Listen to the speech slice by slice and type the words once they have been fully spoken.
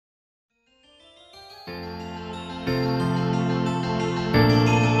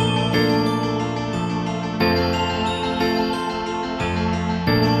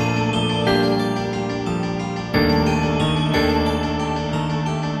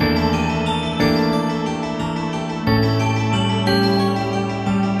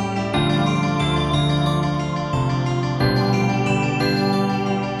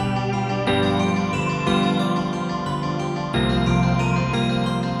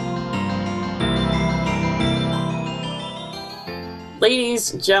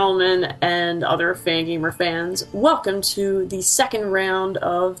Ladies, gentlemen, and other Fangamer fans, welcome to the second round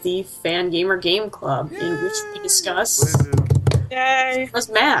of the Fangamer Game Club, in which we discuss Majora's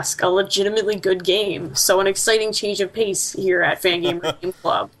Mask, a legitimately good game. So an exciting change of pace here at Fangamer Game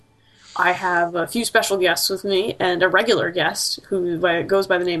Club. I have a few special guests with me, and a regular guest, who goes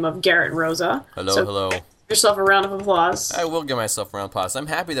by the name of Garrett Rosa. Hello. Give yourself a round of applause. I will give myself a round of applause. I'm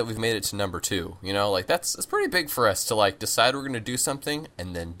happy that we've made it to number 2. You know, it's pretty big for us to decide we're going to do something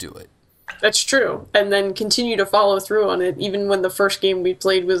and then do it. That's true. And then continue to follow through on it, even when the first game we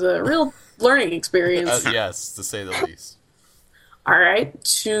played was a real learning experience. Yes, to say the least. All right,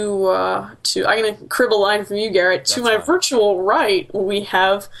 I'm going to crib a line from you, Garrett. To my virtual right, we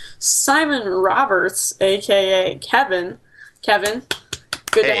have Simon Roberts, a.k.a. Kevin. Kevin,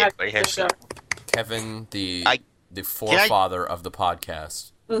 good to have you on the show. Kevin, the forefather of the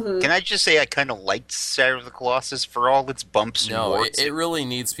podcast. Mm-hmm. Can I just say I kind of liked Shadow of the Colossus for all its bumps and warts? It really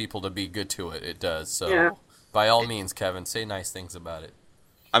needs people to be good to it. It does. So, By all means, Kevin, say nice things about it.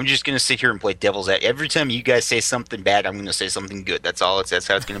 I'm just going to sit here and play devil's advocate. Every time you guys say something bad, I'm going to say something good. That's how it's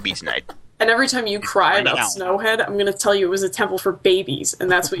going to be tonight. And every time you cry about Snowhead, I'm going to tell you it was a temple for babies, and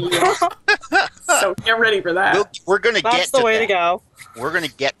that's what you are. So get ready for that. We're going to get to That's the way to go. We're going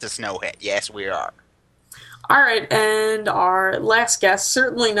to get to Snowhead. Yes, we are. All right, and our last guest,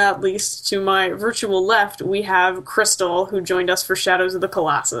 certainly not least, to my virtual left, we have Crystal, who joined us for Shadows of the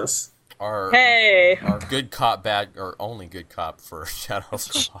Colossus. Our good cop, or only good cop for Shadow of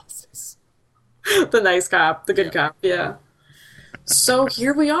the Colossus. The nice cop, the good cop, yeah. So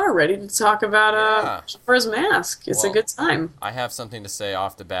here we are, ready to talk about Majora's Mask. It's a good time. I have something to say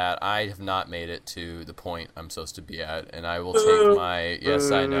off the bat. I have not made it to the point I'm supposed to be at, and I will take my...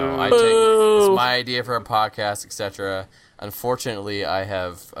 Yes, I know. It's my idea for a podcast, etc. Unfortunately, I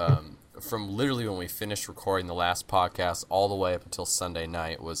have... from literally when we finished recording the last podcast all the way up until Sunday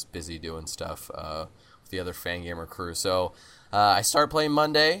night, was busy doing stuff with the other Fangamer crew. So I started playing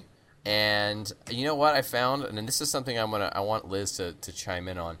Monday, and you know what I found? And this is something I want Liz to chime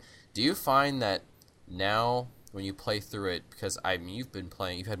in on. Do you find that now when you play through it, because you've been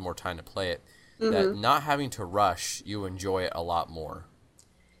playing, you've had more time to play it, that not having to rush, you enjoy it a lot more?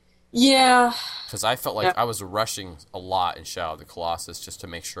 Yeah. Because I felt like I was rushing a lot in Shadow of the Colossus just to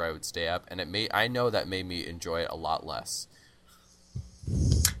make sure I would stay up, and I know that made me enjoy it a lot less.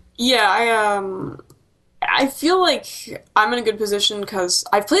 Yeah, I feel like I'm in a good position because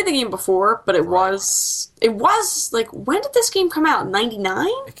I've played the game before, but it was like, when did this game come out? 99?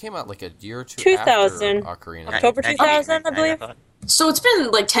 It came out like a year or two 2000. after Ocarina. October 2000, I believe. So it's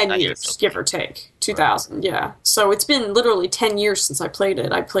been like 10 years, give or take. 2000, yeah. So it's been literally 10 years since I played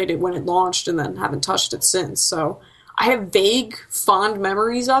it. I played it when it launched and then haven't touched it since. So I have vague, fond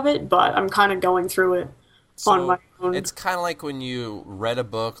memories of it, but I'm kind of going through it on my own. It's kind of like when you read a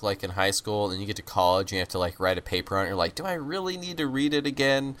book like in high school and you get to college and you have to write a paper on it. You're like, do I really need to read it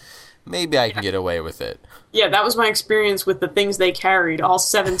again? Maybe I can get away with it. Yeah, that was my experience with the things they carried all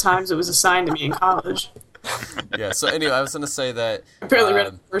 7 times it was assigned to me in college. Yeah, so anyway, I was going to say that... I barely read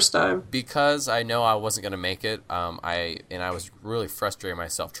it the first time. Because I know I wasn't going to make it, I was really frustrating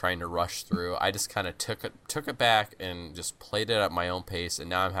myself trying to rush through. I just kind of took it back and just played it at my own pace, and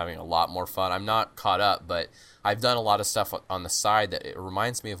now I'm having a lot more fun. I'm not caught up, but I've done a lot of stuff on the side that it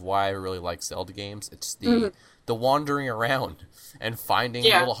reminds me of why I really like Zelda games. It's the wandering around and finding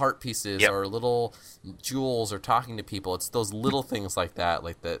little heart pieces or little jewels or talking to people. It's those little things like that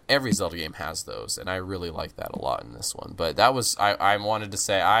every Zelda game has those, and I really like that a lot in this one. But that was I wanted to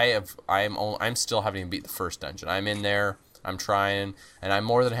say I'm still having to beat the first dungeon. I'm in there, I'm trying, and I'm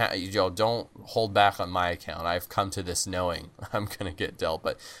more than happy. Don't hold back on my account. I've come to this knowing I'm gonna get dealt.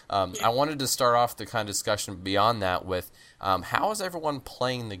 But I wanted to start off the kind of discussion beyond that with how is everyone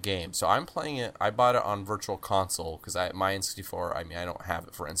playing the game? So I'm playing it. I bought it on Virtual Console because my N64. I don't have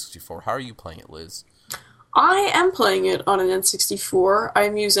it for N64. How are you playing it, Liz? I am playing it on an N64.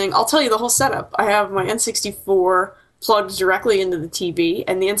 I'll tell you the whole setup. I have my N64 plugged directly into the TV,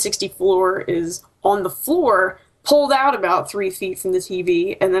 and the N64 is on the floor, pulled out about 3 feet from the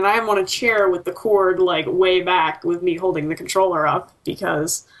TV, and then I'm on a chair with the cord way back with me holding the controller up,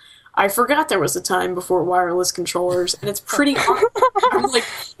 because I forgot there was a time before wireless controllers, and it's pretty hard. I'm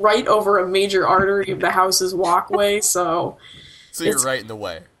right over a major artery of the house's walkway, so you're right in the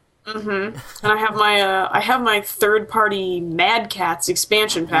way. Mm-hmm. And I have my third-party Mad Catz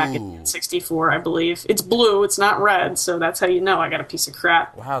expansion pack in 64, I believe. It's blue, it's not red, so that's how you know I got a piece of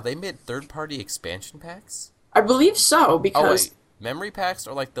crap. Wow, they made third-party expansion packs? I believe so, because... Memory packs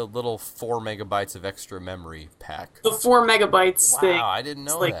or the little 4 megabytes of extra memory pack? The 4 megabytes thing. Wow, I didn't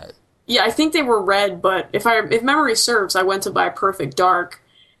know that. Yeah, I think they were red, but if memory serves, I went to buy Perfect Dark,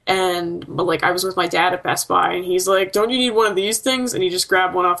 and like I was with my dad at Best Buy, and he's like, "Don't you need one of these things?" And he just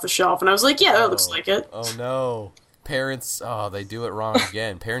grabbed one off the shelf, and I was like, "Yeah, that looks like it." Oh no. Parents, they do it wrong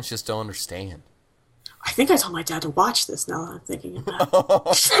again. Parents just don't understand. I think I told my dad to watch this. Now that I'm thinking about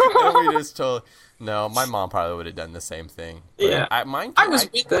it. And we just told. No, my mom probably would have done the same thing. But Yeah, I was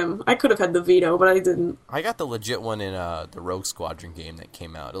with them. I could have had the veto, but I didn't. I got the legit one in the Rogue Squadron game that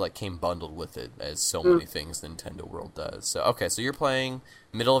came out. It like came bundled with it, as so many things Nintendo World does. So okay, so you're playing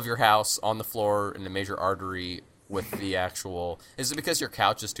middle of your house on the floor in a major artery with the actual. Is it because your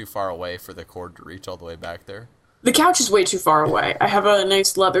couch is too far away for the cord to reach all the way back there? The couch is way too far away. I have a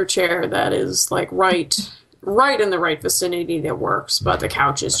nice leather chair that is like right in the right vicinity that works, but the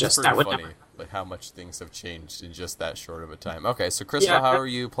couch is That's just pretty that would funny. never. Like how much things have changed in just that short of a time. Okay, so Crystal, how are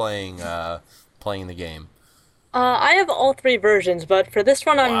you playing the game? I have all 3 versions, but for this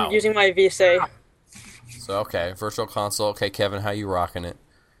one, Wow. I'm using my VC. So okay, Virtual Console. Okay, Kevin, how you rocking it?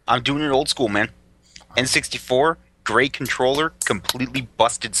 I'm doing it old school, man. N64, gray controller, completely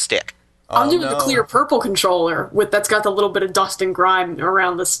busted stick. I'm Oh, doing no. the clear purple controller that's got the little bit of dust and grime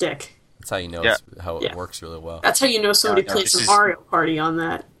around the stick. That's how you know Yeah. how it Yeah. works really well. That's how you know somebody No, played this some is- Mario Party on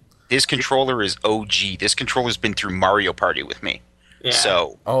that. This controller is OG. This controller's been through Mario Party with me. Yeah.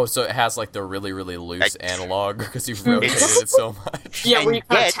 So, Oh, so it has like the really, really loose analog because you've Mm-hmm. rotated it so much. Yeah, where you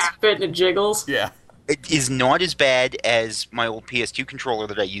kind of yet- tap it and it jiggles. Yeah. it is not as bad as my old PS2 controller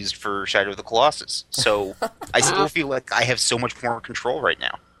that I used for Shadow of the Colossus. So, I still feel like I have so much more control right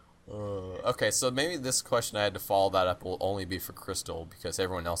now. Okay, so maybe this question I had to follow that up will only be for Crystal because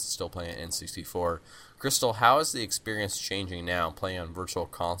everyone else is still playing N64. Crystal, how is the experience changing now playing on Virtual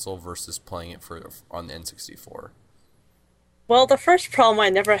Console versus playing it on the N64? Well, the first problem I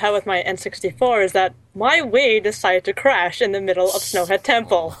never had with my N64 is that my Wii decided to crash in the middle of Snowhead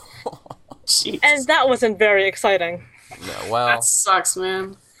Temple. Jeez. And that wasn't very exciting. No, well, That sucks,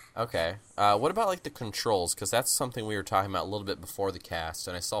 man. okay. What about like the controls? Because that's something we were talking about a little bit before the cast,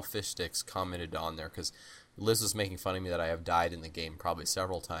 and I saw Fish Sticks commented on there because Liz was making fun of me that I have died in the game probably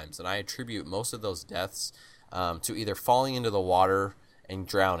several times, and I attribute most of those deaths to either falling into the water and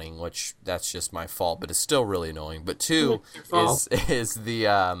drowning, which that's just my fault, but it's still really annoying. But two is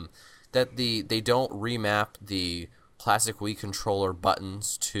the that they don't remap the plastic Wii controller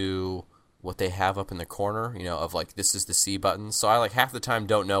buttons to what they have up in the corner, you know, of like this is the C button. So I like half the time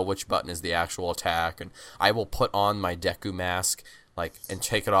don't know which button is the actual attack, and I will put on my Deku mask like and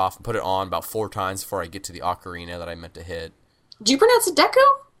take it off and put it on about 4 times before I get to the ocarina that I meant to hit. Do you pronounce it Deku?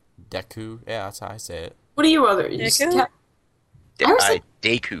 Deku, yeah, that's how I say it. What are you other? Deku? I was like-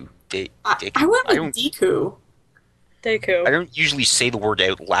 Deku. I went with Deku. Deku. I don't usually say the word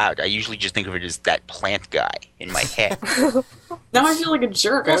out loud. I usually just think of it as that plant guy in my head. Now I feel like a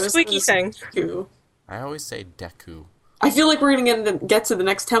jerk. I Little was squeaky thing. Deku. I always say Deku. I feel like we're gonna get to the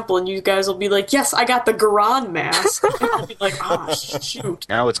next temple, and you guys will be like, "Yes, I got the Goron mask." And I'll be like, "Ah, shoot."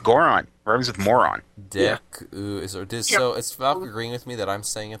 No, it's Goron. Rhymes with moron. Deku so is Falk agreeing with me that I'm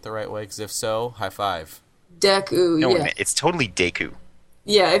saying it the right way? Because if so, high five. Deku, No, yeah, it's totally Deku.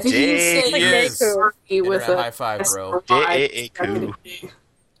 yeah. If you say Like Yes. Deku. with Internet a high five, bro. Deku.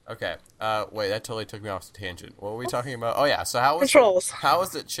 Okay. Wait, that totally took me off the tangent. What were we talking about? Oh yeah. So Controls. How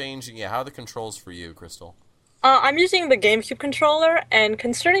is it changing? Yeah. How are the controls for you, Crystal? I'm using the GameCube controller, and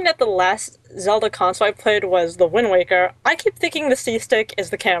considering that the last Zelda console I played was the Wind Waker, I keep thinking the C-Stick is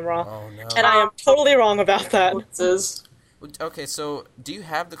the camera. Oh no. And I am totally wrong about that. Okay, so do you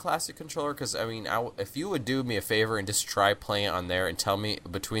have the classic controller? Because I mean, if you would do me a favor and just try playing it on there and tell me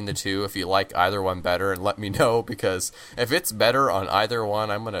between the two if you like either one better, and let me know, because if it's better on either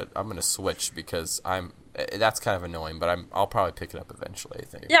one, I'm gonna switch because that's kind of annoying, but I'll probably pick it up eventually, I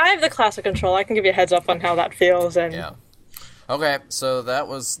think. Yeah, I have the classic controller. I can give you a heads up on how that feels. And Yeah. Okay, so that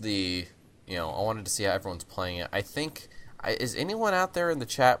was I wanted to see how everyone's playing it. I think, is anyone out there in the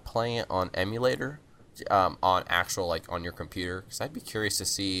chat playing it on emulator? On actual, like, on your computer? Because I'd be curious to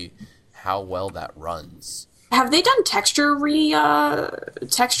see how well that runs. Have they done texture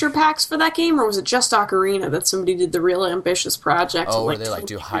packs for that game, or was it just Ocarina that somebody did the real ambitious project? Oh, to, where they, like,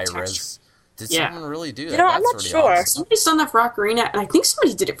 do totally high texture? res? Did Yeah. someone really do that? know, I'm That's not really sure. awesome. Somebody's done that for Ocarina, and I think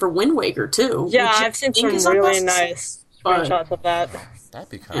somebody did it for Wind Waker too. yeah, which I I've seen think some is on really this, nice but- screenshots of that. That'd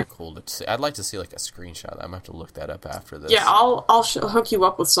be kind of cool to see. I'd like to see, like, a screenshot. I'm going to have to look that up after this. Yeah, I'll hook you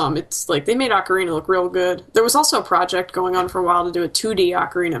up with some. It's like they made Ocarina look real good. There was also a project going on for a while to do a 2D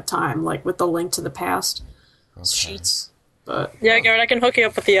Ocarina of Time, like with the Link to the Past sheets. But Yeah, Garrett, I can hook you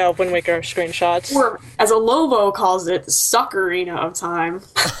up with the Wind Waker screenshots. or as a Lobo calls it, Suckarina of Time.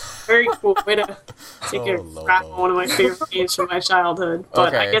 Very cool. Way to take a Oh, crap Lobo. on one of my favorite games from my childhood.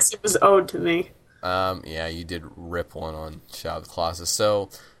 But I Okay. guess it was owed to me. Yeah, you did rip one on Shadow of the Colossus. So,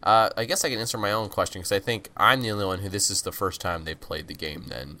 I guess I can answer my own question because I think I'm the only one who this is the first time they played the game.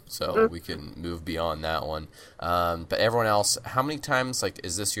 Then, so we can move beyond that one. But everyone else, how many times? Like,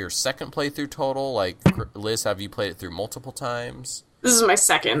 is this your second playthrough total? Like, Liz, have you played it through multiple times? This is my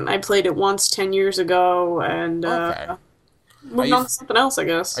second. I played it once 10 years ago, and Okay. moving on to something else, I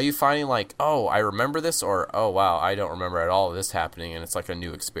guess. Are you finding like, oh, I remember this, or oh wow, I don't remember at all this happening, and it's like a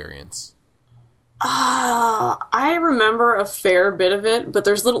new experience? I remember a fair bit of it, but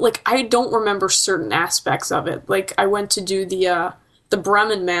there's little like I don't remember certain aspects of it. Like I went to do the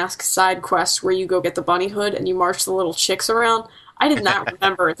Bremen Mask side quest where you go get the bunny hood and you march the little chicks around. I did not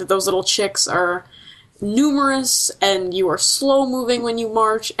remember that those little chicks are numerous and you are slow moving when you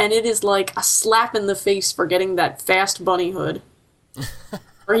march, and it is like a slap in the face for getting that fast bunny hood.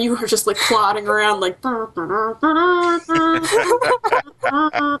 Or you are just like plodding around like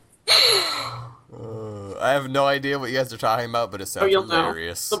I have no idea what you guys are talking about, but it oh, sounds you'll know.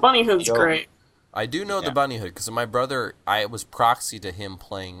 hilarious. The bunny hood's Yo. great. I do know the bunny hood because my brother, I was proxy to him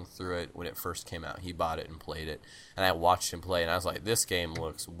playing through it when it first came out. He bought it and played it, and I watched him play, and I was like, this game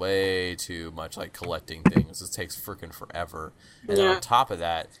looks way too much like collecting things. This takes freaking forever. And then Yeah. on top of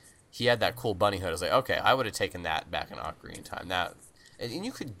that, he had that cool bunny hood. I was like, okay, I would have taken that back in Ocarina of Time. And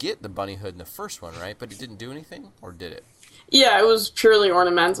you could get the bunny hood in the first one, right? But it didn't do anything, or did it? Yeah, it was purely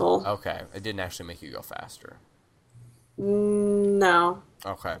ornamental. Okay, it didn't actually make you go faster. No.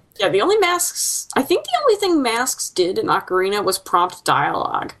 Okay. Yeah, the only masks. I think the only thing masks did in Ocarina was prompt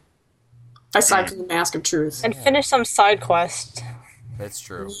dialogue. Aside from the Mask of Truth. And finish some side quest. That's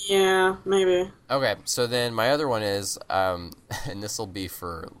true. Yeah, maybe. Okay, so then my other one is, and this will be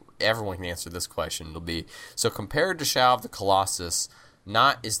for everyone can answer this question. It'll be, so compared to Shadow of the Colossus,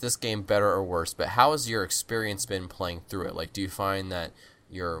 not is this game better or worse, but how has your experience been playing through it? Like, do you find that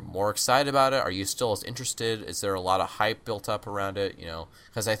you're more excited about it? Are you still as interested? Is there a lot of hype built up around it? You know,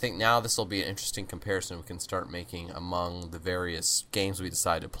 because I think now this will be an interesting comparison we can start making among the various games we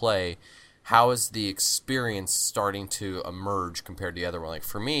decide to play. How is the experience starting to emerge compared to the other one? Like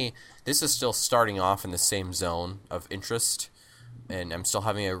for me, this is still starting off in the same zone of interest, and I'm still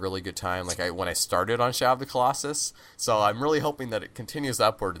having a really good time. Like when I started on Shadow of the Colossus, so I'm really hoping that it continues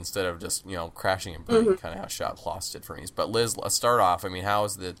upward instead of just crashing and burning, kind of how Shadow of the Colossus did for me. But Liz, let's start off. I mean, how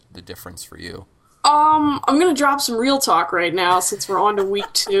is the difference for you? I'm gonna drop some real talk right now since we're on to week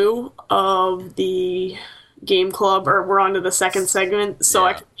 2 of the game club, or we're on to the second segment. So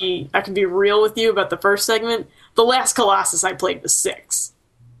Yeah. I can be real with you about the first segment. The last Colossus I played was 6.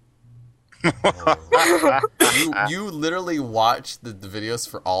 You literally watched the videos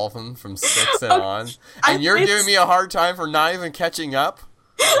for all of them from 6 and on, I and you're played- giving me a hard time for not even catching up?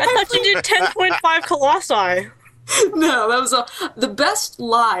 I thought you did 10.5 Colossi. No, that was the best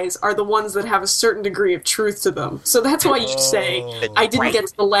lies are the ones that have a certain degree of truth to them. So that's why you say I didn't get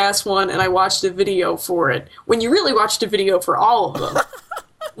to the last one and I watched a video for it. When you really watched a video for all of them.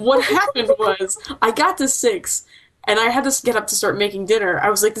 What happened was I got to 6 and I had to get up to start making dinner. I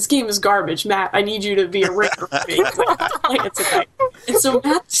was like, this game is garbage. Matt, I need you to be a ringer for me. He's like, "I'll play it tonight." And so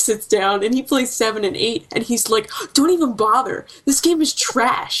Matt sits down and he plays 7 and 8 and he's like, don't even bother. This game is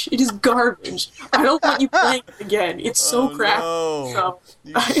trash. It is garbage. I don't want you playing it again. It's so crappy. No. So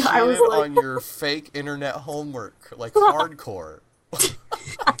You I was cheated like, on your fake internet homework, like hardcore.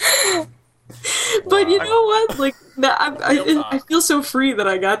 but you know what? Like, I feel so free that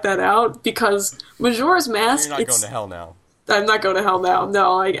I got that out because Majora's Mask. You're not going to hell now. I'm not going to hell now.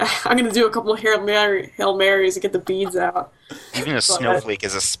 No, I'm going to do a couple of Hail Marys and get the beads out. Even a snowflake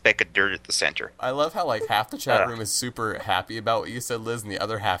is a speck of dirt at the center. I love how like half the chat room is super happy about what you said, Liz, and the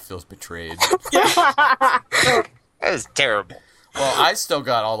other half feels betrayed. That is terrible. Well, I still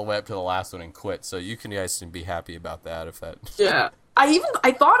got all the way up to the last one and quit, so you guys can be happy about that if that. Yeah.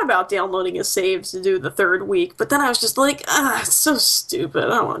 I thought about downloading a save to do the 3rd week, but then I was just like, it's so stupid. I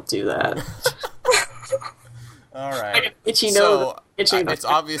don't want to do that. All right. Itchy So nose. Itching it's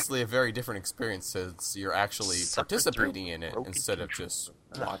obviously a very different experience since you're actually Suffered participating through in it broken instead of just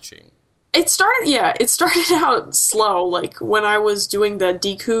watching. It started out slow, like when I was doing the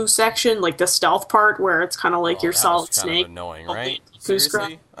Deku section, like the stealth part where it's kind of like your That Solid was kind Snake. of annoying, Oh, right? Deku Seriously?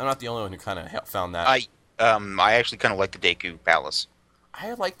 scrap. I'm not the only one who kind of found that. I actually kind of like the Deku Palace.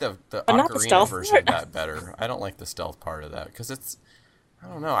 I like the But not the Ocarina stealth version of part. that better. I don't like the stealth part of that because it's, I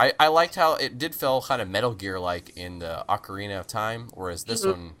don't know. I liked how it did feel kind of Metal Gear like in the Ocarina of Time, whereas this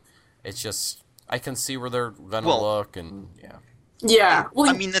one, it's just I can see where they're gonna Well- look and yeah. Yeah. Well,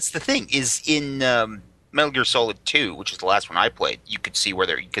 I mean, that's the thing. Is in Metal Gear Solid 2, which is the last one I played, you could see where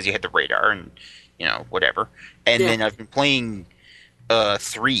because you had the radar and whatever. And Yeah. then I've been playing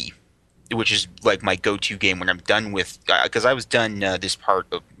 3, which is like my go-to game when I'm done with, because I was done this part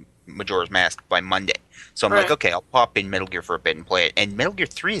of Majora's Mask by Monday. So I'm like, Right. okay, I'll pop in Metal Gear for a bit and play it. And Metal Gear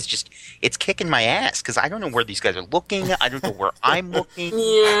 3 is just, it's kicking my ass because I don't know where these guys are looking. I don't know where I'm looking.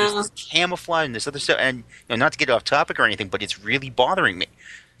 There's Yeah. this camouflage and this other stuff. And not to get off topic or anything, but it's really bothering me.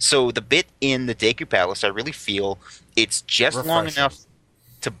 So the bit in the Deku Palace, I really feel it's just long Refreshing. enough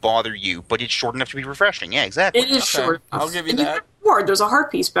to bother you, but it's short enough to be refreshing. Yeah, exactly. It is Okay, short. I'll give you And that. There's a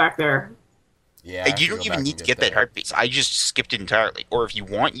heart piece back there. Yeah, I have You to don't go even back need and to get that that. heart piece. I just skipped it entirely. Or if you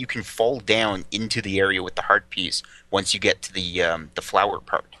want, you can fall down into the area with the heart piece once you get to the flower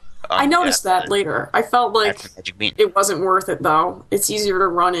part. I noticed that later. I felt like That's the magic bean. it wasn't worth it though. It's easier to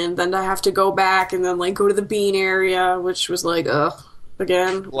run in than to have to go back and then like go to the bean area, which was like ugh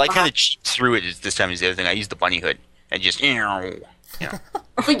again. Well, I kind of cheated through it this time. Is the other thing. I used the bunny hood and just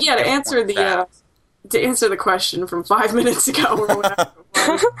But yeah, to answer the question from 5 minutes ago or whatever, it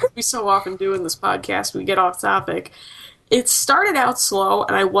was, we so often do in this podcast, we get off topic. It started out slow,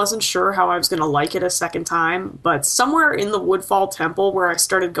 and I wasn't sure how I was going to like it a second time, but somewhere in the Woodfall Temple, where I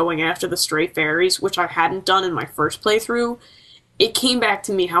started going after the stray fairies, which I hadn't done in my first playthrough, it came back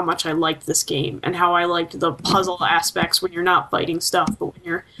to me how much I liked this game, and how I liked the puzzle aspects when you're not fighting stuff, but when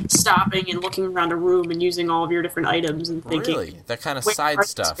you're stopping and looking around a room and using all of your different items and thinking, Really? That kind of "Wait, side are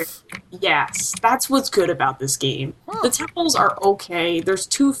stuff. these- Yes, that's what's good about this game. The temples are okay. There's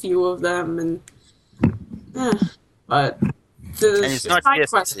too few of them, and but the, And it's the not side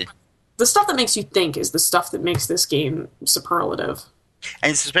just quest, the stuff that makes you think is the stuff that makes this game superlative.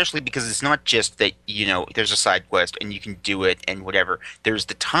 and it's especially because it's not just that there's a side quest and you can do it and whatever. There's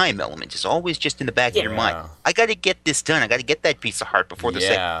the time element. It's always just in the back of your mind. Yeah. I got to get this done. I got to get that piece of heart before the Yeah.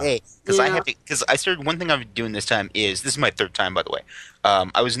 second day because I Yeah. have to. Because I started one thing I've been doing this time is this is my third time by the way.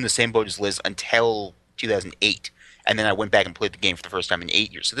 I was in the same boat as Liz until 2008. And then I went back and played the game for the first time in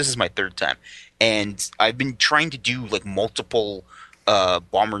 8 years. So this is my third time. And I've been trying to do like multiple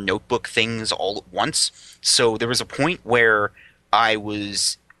Bomber Notebook things all at once. So there was a point where I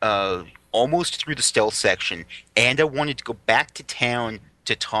was almost through the stealth section, and I wanted to go back to town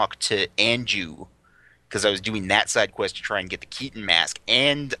to talk to Anju, because I was doing that side quest to try and get the Keaton mask,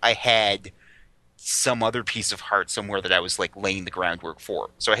 and I had some other piece of heart somewhere that I was like laying the groundwork for.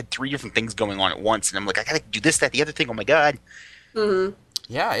 So I had 3 different things going on at once, and I'm like, I gotta do this, that, the other thing. Oh my god!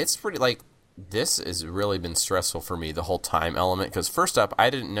 Yeah, it's pretty like this has really been stressful for me, the whole time element, because first up, I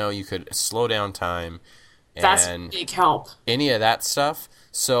didn't know you could slow down time That's a and big help. any of that stuff.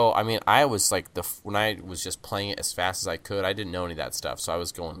 So I mean, I was like when I was just playing it as fast as I could, I didn't know any of that stuff, so I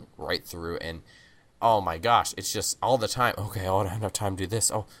was going right through, and oh my gosh, it's just all the time. Okay, oh, I don't have time to do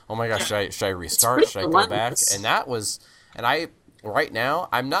this. Oh my gosh, should I restart? pretty Should I go back? relentless. And that was, and I right now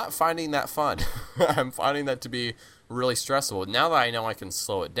I'm not finding that fun. I'm finding that to be really stressful. Now that I know I can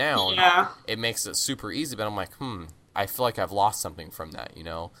slow it down, Yeah. it makes it super easy. But I'm like, I feel like I've lost something from that.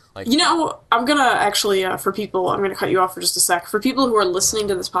 Like I'm gonna actually, for people, I'm gonna cut you off for just a sec. For people who are listening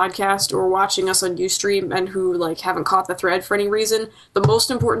to this podcast or watching us on Ustream and who like haven't caught the thread for any reason, the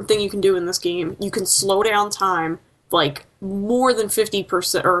most important thing you can do in this game, you can slow down time like more than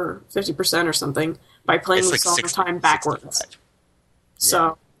 50% or 50% or something by playing It's the like Song of 60, Time backwards. 65.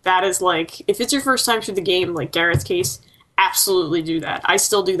 So that is like, if it's your first time through the game, like Garrett's case, absolutely do that. I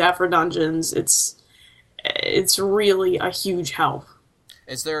still do that for dungeons. It's really a huge help.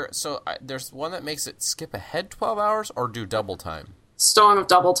 is there? So there's one that makes it skip ahead 12 hours or do double time. Song of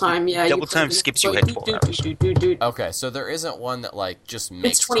Double Time, yeah. Double Time skips you ahead 12 hours. Okay, so there isn't one that like just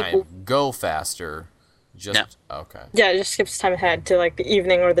makes 24. time go faster. Just okay. Yeah, it just skips time ahead to like the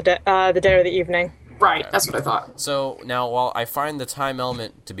evening or the day or the evening. Right, that's what I thought. So now, while I find the time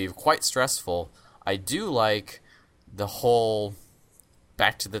element to be quite stressful, I do like the whole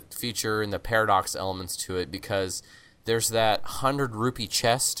Back to the Future and the paradox elements to it, because there's that 100 rupee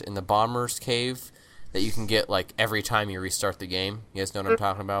chest in the bomber's cave that you can get like every time you restart the game. You guys know what I'm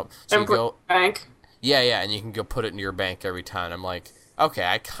talking about? So you And put go, bank. yeah, and you can go put it into your bank every time. I'm like, okay,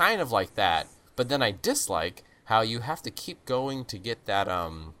 I kind of like that, but then I dislike how you have to keep going to get that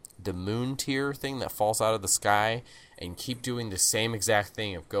the moon tier thing that falls out of the sky, and keep doing the same exact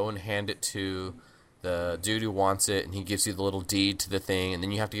thing of go and hand it to the dude who wants it, and he gives you the little deed to the thing, and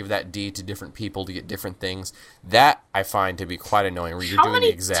then you have to give that deed to different people to get different things. That I find to be quite annoying, where you're How doing many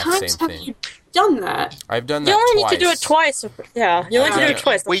the exact times same have thing. you done that? I've done You that only twice. need to do it twice. Yeah, you only need to do it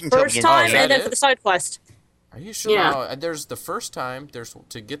twice. Wait The until first the end of the time game. and then Is that for the it? side quest. Are you sure? Yeah. No, there's the first time. There's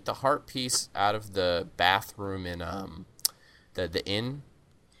to get the heart piece out of the bathroom in the inn.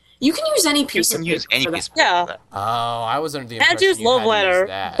 You can use any You piece can of use paper any for piece that. of paper Yeah. for that. Oh, I was under the Had to impression use you love had to use letter.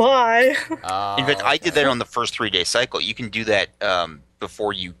 that. Bye. Oh, In fact, I did okay. that on the first 3-day cycle. You can do that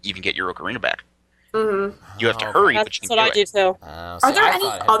before you even get your ocarina back. Mm-hmm. You have to Oh, hurry, okay. but you That's can what I do do it. too. Are See, there I any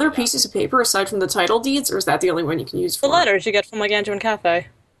thought it had to other be that pieces way. of paper aside from the title deeds, or is that the only one you can use The for it? letters you get from like Andrew and Cafe.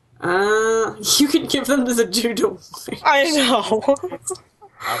 You can give them to the judo. I know.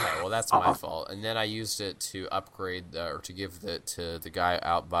 Okay, well that's my Oh, fault. And then I used it to upgrade or to give it to the guy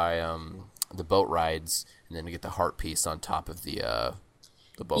out by the boat rides, and then to get the heart piece on top of the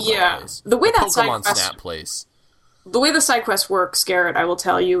boat ride yeah. place, The way the that side Pokemon quest, Snap place. the way the side quest works, Garrett, I will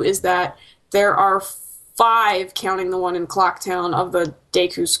tell you, is that there are 5, counting the one in Clocktown, of the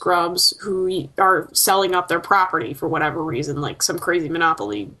Deku scrubs who are selling up their property for whatever reason, like some crazy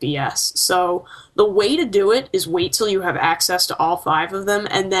monopoly BS. So the way to do it is wait till you have access to all 5 of them,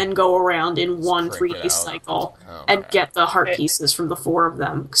 and then go around in one Prick it 3-day out. cycle and Okay. get the heart Right. pieces from the 4 of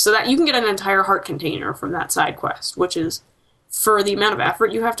them, so that you can get an entire heart container from that side quest, which is, for the amount of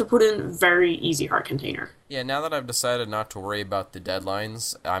effort you have to put in, very easy heart container. Yeah, now that I've decided not to worry about the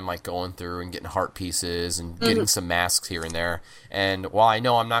deadlines, I'm like going through and getting heart pieces and getting some masks here and there. And while I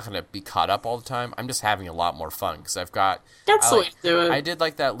know I'm not going to be caught up all the time, I'm just having a lot more fun because I've got. That's the way to do it. I did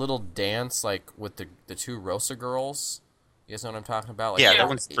like that little dance like with the 2 Rosa girls. You guys know what I'm talking about? Like, Yeah, Yeah. that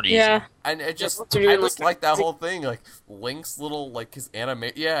one's pretty easy. Yeah. And it just, they're doing, I just like, like that whole thing, like Link's little, like his anime.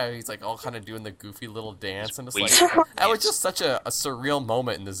 Yeah, he's like all kind of doing the goofy little dance, and it's like Wait. that was just such a surreal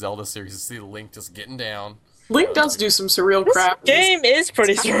moment in the Zelda series to see Link just getting down. Link does do some surreal crap. Game is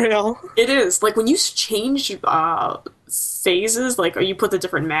pretty surreal. It is. Like, when you change phases, like, or you put the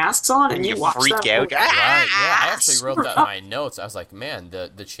different masks on and You you watch freak that. out. Right, yeah, I actually super wrote that in up. my notes. I was like, man,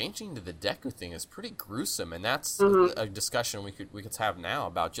 the changing to the Deku thing is pretty gruesome, and that's a discussion we could have now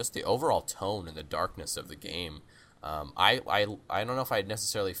about just the overall tone and the darkness of the game. I don't know if I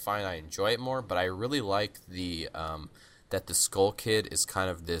necessarily find I enjoy it more, but I really like the that the Skull Kid is kind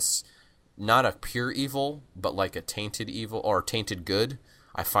of this not a pure evil, but like a tainted evil or tainted good.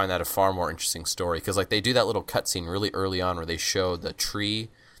 I find that a far more interesting story because like they do that little cutscene really early on where they show the tree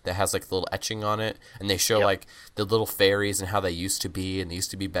that has like the little etching on it, and they show like the little fairies and how they used to be, and they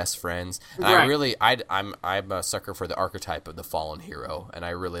used to be best friends. And I Right. really, I'm a sucker for the archetype of the fallen hero, and I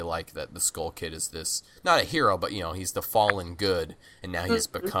really like that the Skull Kid is this not a hero, but you know he's the fallen good, and now he's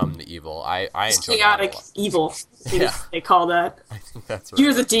become the evil. I enjoy that a Chaotic lot. evil. Yeah. They call that. I think that's right.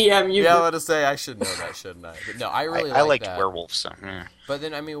 You're the DM. You Yeah, I was to say I should know that, shouldn't I? But no, I really I like liked that. werewolves, so. But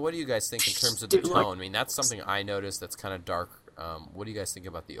then, I mean, what do you guys think in terms of the Dude, like- tone? I mean, that's something I noticed that's kind of dark. What do you guys think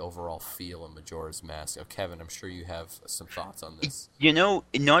about the overall feel of Majora's Mask? Oh, Kevin, I'm sure you have some thoughts on this. You know,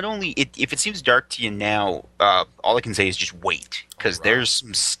 not only if it seems dark to you now, all I can say is just wait, because Right. there's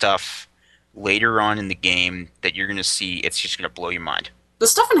some stuff later on in the game that you're gonna see. It's just gonna blow your mind. The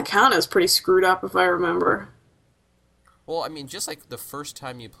stuff in Akana is pretty screwed up, if I remember. Well, I mean, just like the first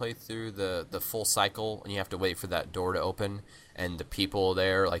time you play through the full cycle and you have to wait for that door to open and the people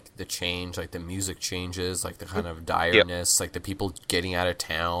there, like the change, like the music changes, like the kind of direness, like the people getting out of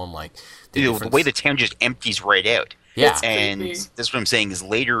town, like The different- way the town just empties right out. Yeah. It's And creepy. that's what I'm saying is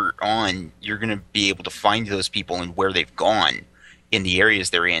later on you're gonna be able to find those people and where they've gone in the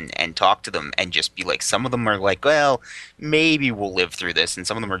areas they're in and talk to them and just be like, some of them are like, well, maybe we'll live through this, and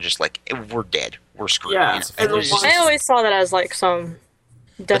some of them are just like, we're dead, we're screwed. Yeah, you know? and the It's one- I always saw that as like some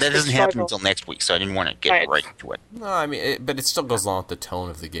But desperate that doesn't happen struggle. until next week, so I didn't want to get Right. right into it. No, I mean, but it still goes along with the tone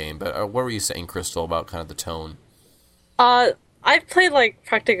of the game. But what were you saying, Crystal, about kind of the tone? I've played like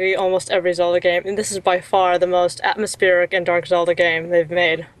practically almost every Zelda game, and this is by far the most atmospheric and dark Zelda game they've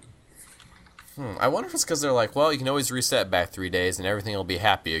made. I wonder if it's because they're like, well, you can always reset back 3 days and everything will be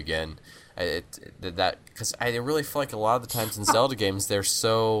happy again. Because I really feel like a lot of the times in Zelda games they're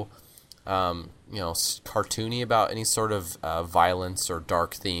so, cartoony about any sort of violence or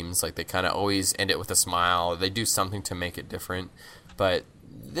dark themes. Like they kind of always end it with a smile. They do something to make it different. But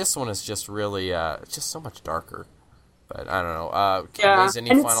this one is just really, just so much darker. But I don't know. Yeah, Liz,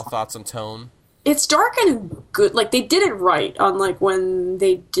 any and it's- final thoughts on tone? It's dark and good. Like, they did it right on, like, when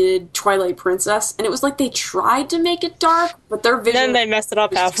they did Twilight Princess, and it was like they tried to make it dark, but their vision... Then they messed it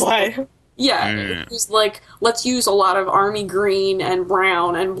up halfway. Yeah, it was like, let's use a lot of army green and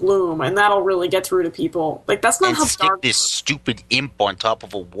brown and bloom, and that'll really get through to people. Like, that's not And how stick dark... this stupid imp on top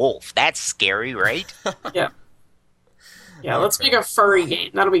of a wolf. That's scary, right? Yeah. Yeah, let's make a furry game.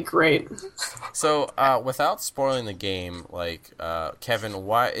 That'll be great. So, without spoiling the game, like Kevin,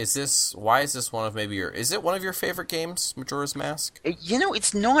 why is this one of maybe is it one of your favorite games, Majora's Mask? You know,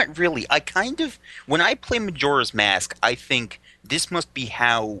 it's not really. When I play Majora's Mask, I think this must be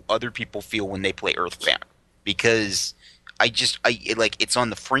how other people feel when they play Earthbound. Because it's on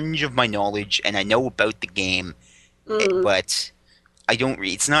the fringe of my knowledge, and I know about the game, but I don't.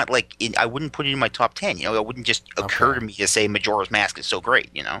 It's not like I wouldn't put it in my top 10. It wouldn't just occur to me to say Majora's Mask is so great.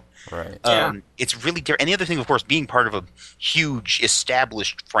 Right. It's really different. And the other thing, of course, being part of a huge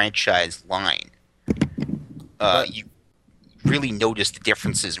established franchise line, you really notice the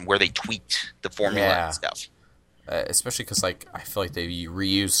differences in where they tweaked the formula and stuff. Especially because, like, I feel like they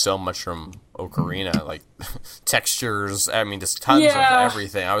reuse so much from Ocarina, like textures. I mean, just tons of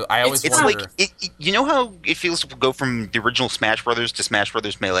everything. I always wonder. You know how it feels to go from the original Smash Brothers to Smash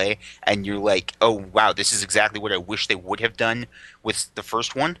Brothers Melee, and you're like, oh wow, this is exactly what I wish they would have done with the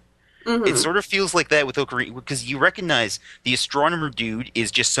first one. It sort of feels like that with Ocarina, because you recognize the astronomer dude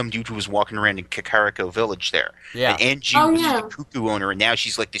is just some dude who was walking around in Kakariko Village there. Yeah. And Angie was the cuckoo owner, and now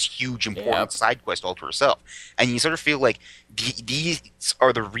she's like this huge, important side quest all to herself. And you sort of feel like these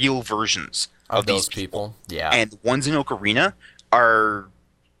are the real versions of those these people. Yeah. And the ones in Ocarina are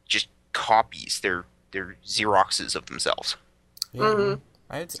just copies. They're Xeroxes of themselves. Yeah.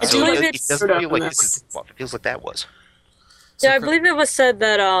 I So believe it it's doesn't screwed feel up like in this is this. it feels like that was. Yeah, I believe it was said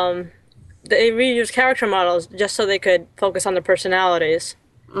that they reused character models just so they could focus on their personalities.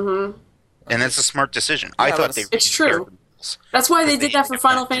 And that's a smart decision. I thought they it's reused true. character models. That's why they Because did that for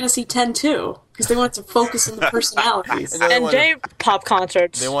Final Fantasy X too, because they wanted to focus on the personalities. And J-pop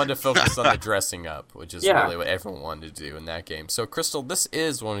concerts. They wanted to focus on the dressing up, which is really what everyone wanted to do in that game. So, Crystal, this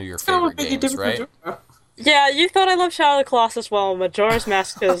is one of your favorite games, right? Yeah, you thought I loved Shadow of the Colossus. Well, Majora's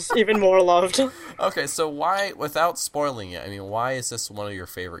Mask is even more loved. Okay, so why, without spoiling it, I mean, why is this one of your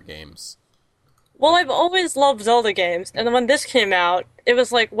favorite games? Well, I've always loved Zelda games, and then when this came out, it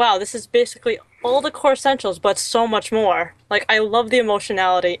was like, wow, this is basically all the core essentials, but so much more. Like, I love the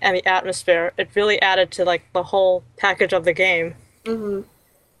emotionality and the atmosphere. It really added to, like, the whole package of the game.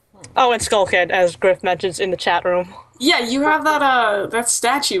 Oh, and Skull Kid, as Griff mentions in the chat room. Yeah, you have that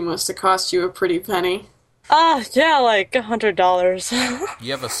statue must have cost you a pretty penny. Yeah, like $100.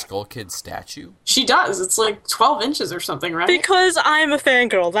 You have a Skull Kid statue? She does. It's like 12 inches or something, right? Because I'm a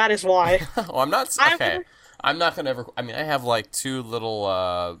fangirl, that is why. Well, I'm not... Okay. I'm not going to ever... I mean, I have, like, two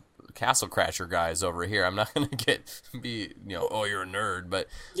little Castle Crasher guys over here. I'm not going to be, oh, you're a nerd. But,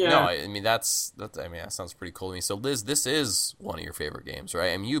 no, I mean, that's... I mean, that sounds pretty cool to me. So, Liz, this is one of your favorite games,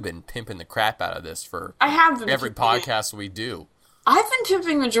 right? I mean, you've been pimping the crap out of this for every podcast we do. I've been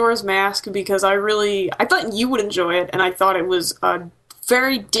pimping Majora's Mask because I thought you would enjoy it, and I thought it was a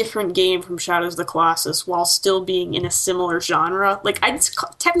very different game from Shadows of the Colossus while still being in a similar genre. Like,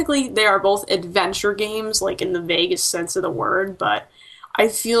 technically, they are both adventure games, like in the vaguest sense of the word, but I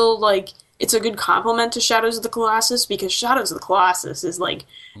feel like it's a good complement to Shadows of the Colossus because Shadows of the Colossus is like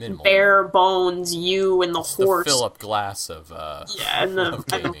Minimal. bare bones, you and the horse. The Philip Glass of and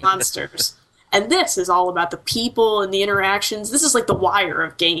the monsters. And this is all about the people and the interactions. This is like the Wire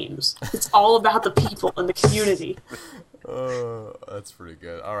of games. It's all about the people and the community. That's pretty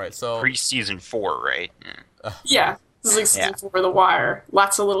good. All right, so... Pre-season 4, right? Yeah. This is like season 4 of The Wire.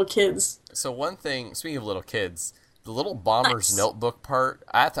 Lots of little kids. So one thing, speaking of little kids, the little Bomber's Notebook part,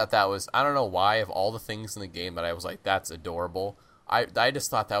 I thought that was... I don't know why, of all the things in the game that I was like, that's adorable. I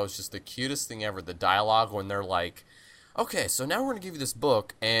just thought that was just the cutest thing ever. The dialogue when they're like... Okay, so now we're going to give you this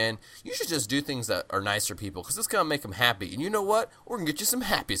book, and you should just do things that are nice for people, because it's going to make them happy. And you know what? We're going to get you some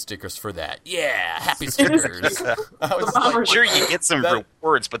happy stickers for that. Yeah, happy stickers. I was like, sure, you get some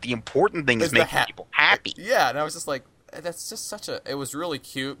rewards, but the important thing is making people happy. Yeah, and I was just like, that's just such a... It was really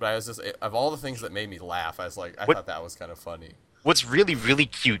cute, but I was just... Of all the things that made me laugh, I was like, I thought that was kind of funny. What's really, really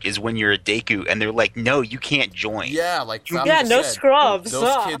cute is when you're a Deku and they're like, no, you can't join. Yeah, like... Yeah, no scrubs.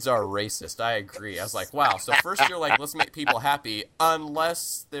 Those kids are racist. I agree. I was like, wow. So first you're like, let's make people happy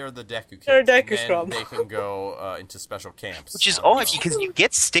unless they're the Deku kids. They're Deku and scrub. they can go into special camps. Which is odd because you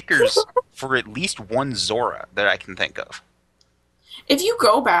get stickers for at least one Zora that I can think of. If you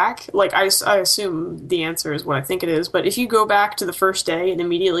go back, like, I assume the answer is what I think it is, but if you go back to the first day and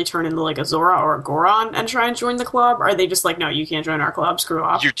immediately turn into, like, a Zora or a Goron and try and join the club, are they just like, no, you can't join our club, screw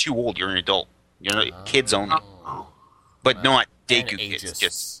off? You're too old, you're an adult. You're not, kids only. But not Deku kids,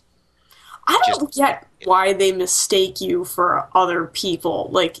 just... I don't get why they mistake you for other people.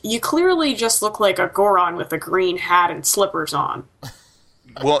 Like, you clearly just look like a Goron with a green hat and slippers on.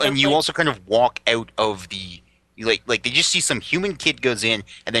 Well, and you also kind of walk out of the... Like they just see some human kid goes in,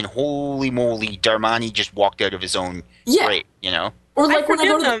 and then holy moly, Darmani just walked out of his own grave, Or like when I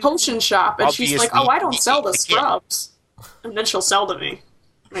go to the potion shop, and she's like, oh, I don't sell the scrubs. And then she'll sell to me.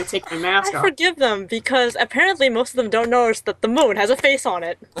 And I take my mask off. I forgive them, because apparently most of them don't notice that the moon has a face on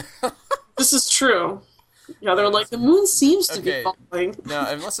it. This is true. Yeah, they're like, the moon seems to be Okay, falling. now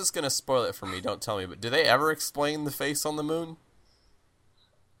unless it's gonna spoil it for me, don't tell me. But do they ever explain the face on the moon?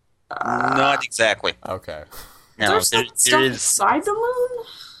 Not exactly. Okay. No, There's some stuff inside the moon?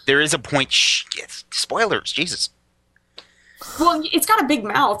 there is a point. Yes, spoilers, Jesus. Well, it's got a big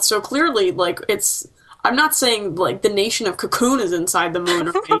mouth, so clearly, like, it's. I'm not saying, like, the nation of Cocoon is inside the moon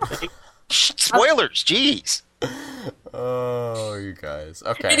or anything. Spoilers, jeez. Oh, you guys.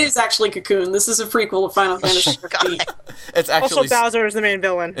 Okay. It is actually Cocoon. This is a prequel of Final Fantasy 15. It's Also, actually. Bowser is the main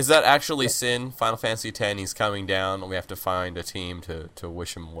villain. Is that actually Sin? Final Fantasy X. He's coming down, and we have to find a team to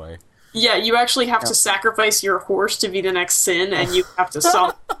wish him away. Yeah, you actually have to sacrifice your horse to be the next Sin, and you have to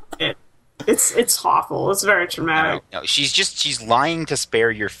summon it. It's awful. It's very traumatic. No, she's lying to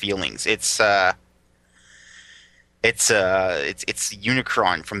spare your feelings. It's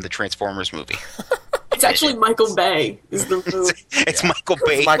Unicron from the Transformers movie. It's actually Michael Bay is the movie. It's Michael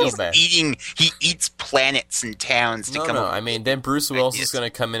Bay. Michael He's Bay. He eats planets and towns to No, come no. up. I mean, then Bruce Willis is going to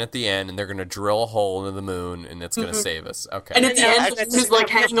come in at the end, and they're going to drill a hole into the moon, and it's going to save us. Okay. And at the end, that's he's like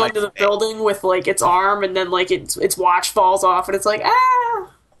hanging onto the Michael Bay. building with like its arm, and then like its watch falls off, and it's like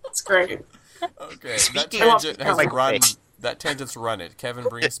it's great. Okay. That Speaking of tangent has Michael run. Bay. That tangent's run it. Kevin,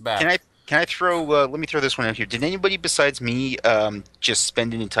 bring us back. Can I throw? Let me throw this one out here. Did anybody besides me just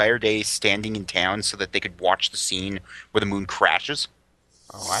spend an entire day standing in town so that they could watch the scene where the moon crashes?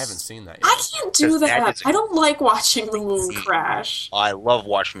 Oh, I haven't seen that yet. I can't do Because that that. is- I don't like watching the moon crash. I love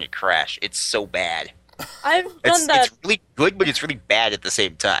watching it crash. It's so bad. I've done that. It's really good, but it's really bad at the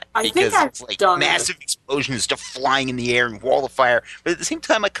same time. I think because I've it's like done it. massive explosions, stuff flying in the air, and wall of fire. But at the same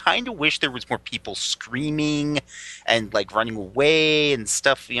time, I kind of wish there was more people screaming and like running away and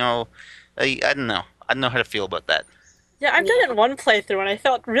stuff. You know, I don't know. I don't know how to feel about that. Yeah, I've done it in one playthrough, and I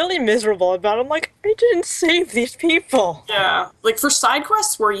felt really miserable about it. I'm like, I didn't save these people. Yeah, like for side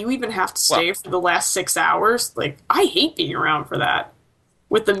quests where you even have to stay for the last 6 hours. Like I hate being around for that.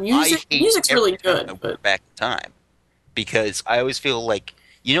 With the music, I hate music's really every time I good, went but back in time because I always feel like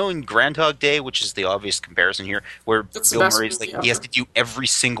in Groundhog Day, which is the obvious comparison here, where That's the Bill best Murray's movie like he has ever. to do every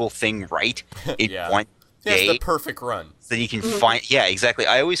single thing right in Yeah. one Yeah, it's day. the perfect run. So that he can find, yeah, exactly.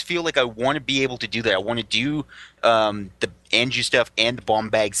 I always feel like I want to be able to do that. I want to do the Anju stuff and the bomb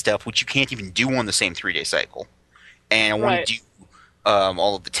bag stuff, which you can't even do on the same 3-day cycle. And I want Right. to do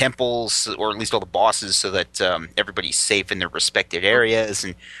all of the temples, or at least all the bosses, so that everybody's safe in their respected areas.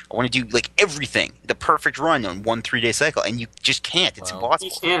 And I want to do like everything, the perfect run on one 3-day cycle, and you just can't. It's Well,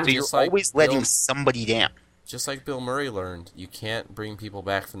 impossible. you can't. So you're Just like always letting Bill- somebody down. Just like Bill Murray learned, you can't bring people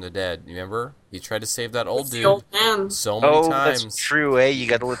back from the dead. Remember? He tried to save that old it's the dude old man. so many times. That's true, eh? You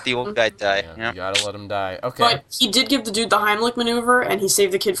got to let the old guy die. Yeah, you gotta let him die. Okay. But he did give the dude the Heimlich maneuver, and he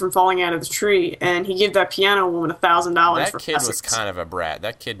saved the kid from falling out of the tree, and he gave that piano woman $1,000 That for kid was lessons. kind of a brat.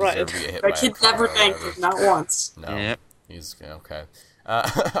 That kid Right. deserved to get hit by That a kid car never or thanked whatever. him, not once. No. Yep. He's okay.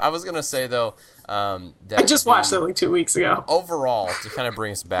 I was gonna say though, that I just watched the- it like 2 weeks ago. overall, to kind of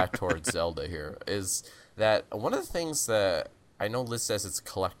bring us back towards Zelda here, is that one of the things that I know Liz says it's a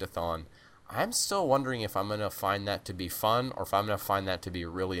collectathon. I'm still wondering if I'm going to find that to be fun or if I'm going to find that to be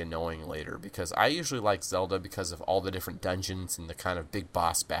really annoying later, because I usually like Zelda because of all the different dungeons and the kind of big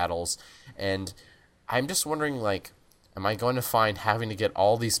boss battles, and I'm just wondering, like, am I going to find having to get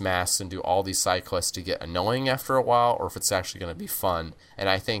all these masks and do all these side quests to get annoying after a while, or if it's actually going to be fun? And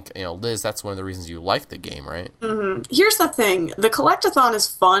I think, Liz, that's one of the reasons you like the game, right? Here's the thing. The collectathon is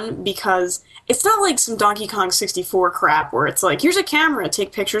fun because it's not like some Donkey Kong 64 crap where it's like, here's a camera,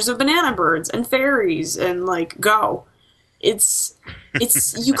 take pictures of banana birds and fairies and like go. It's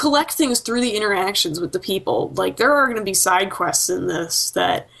you collect things through the interactions with the people. Like there are going to be side quests in this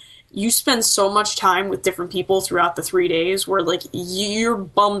that you spend so much time with different people throughout the 3 days where like you're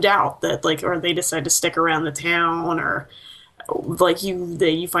bummed out that like or they decide to stick around the town or like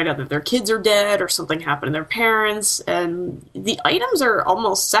you find out that their kids are dead or something happened to their parents, and the items are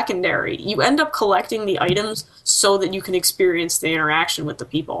almost secondary. You end up collecting the items so that you can experience the interaction with the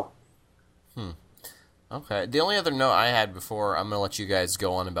people. Okay. The only other note I had before I'm going to let you guys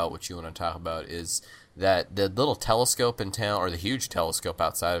go on about what you want to talk about is that the little telescope in town, or the huge telescope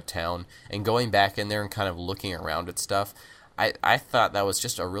outside of town, and going back in there and kind of looking around at stuff, I thought that was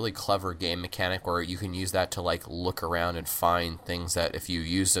just a really clever game mechanic where you can use that to like look around and find things that if you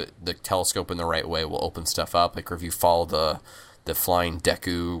use the telescope in the right way will open stuff up. Like if you follow the flying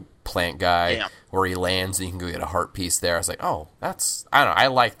Deku plant guy where he lands and you can go get a heart piece there. I was like, oh, I don't know, I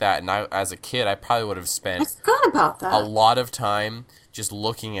like that. And as a kid, I probably would have I spent forgot about that. a lot of time just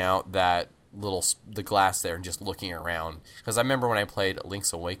looking out the glass there and just looking around. Because I remember when I played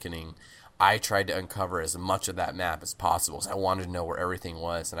Link's Awakening, I tried to uncover as much of that map as possible because I wanted to know where everything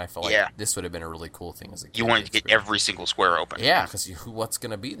was, and I felt like Yeah. this would have been a really cool thing as a kid. You wanted to get every single square open. Yeah, because what's going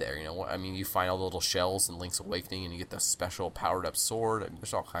to be there? I mean, you find all the little shells in Link's Awakening, and you get the special powered-up sword, and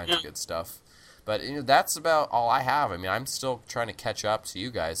there's all kinds of good stuff. But that's about all I have. I mean, I'm still trying to catch up to you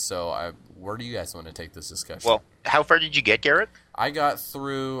guys, so where do you guys want to take this discussion? Well, how far did you get, Garrett? I got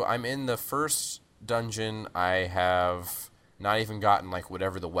through, I'm in the first dungeon. I have not even gotten, like,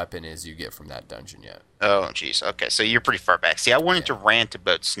 whatever the weapon is you get from that dungeon yet. Oh, jeez. Okay, so you're pretty far back. See, I wanted to rant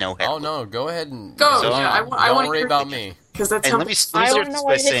about Snowhead. Oh, no, go ahead and... Go, Don't, yeah, I don't want worry about me. Because that's And let me I start don't know this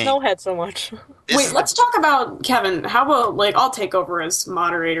why by you hate saying... Snowhead so much. Wait, let's talk about Kevin. How about, like, I'll take over as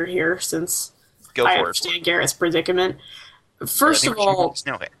moderator here since Go I for it. understand Garrett's predicament. First of all,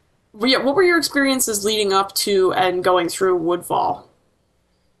 Snowhead. what were your experiences leading up to and going through Woodfall?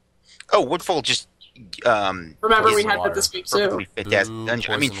 Oh, Woodfall just... Remember, we Poison had water. that this week perfectly too. fantastic Boo,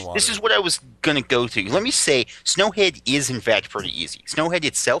 dungeon. I mean, poison this water. is what I was going to go to. Let me say, Snowhead is in fact pretty easy. Snowhead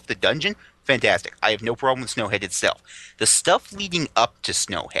itself, the dungeon, fantastic. I have no problem with Snowhead itself. The stuff leading up to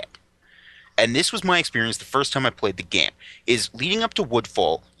Snowhead, and this was my experience the first time I played the game, is leading up to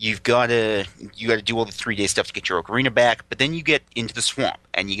Woodfall, you got to do all the 3-day stuff to get your ocarina back, but then you get into the swamp,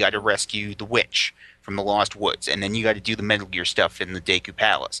 and you got to rescue the witch from the Lost Woods, and then you got to do the Metal Gear stuff in the Deku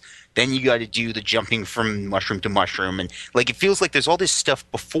Palace. Then you got to do the jumping from mushroom to mushroom, and like it feels like there's all this stuff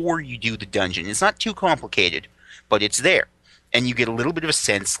before you do the dungeon. It's not too complicated, but it's there, and you get a little bit of a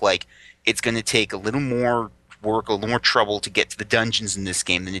sense like it's going to take a little more work, a little more trouble to get to the dungeons in this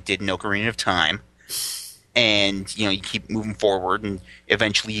game than it did in Ocarina of Time. And you keep moving forward, and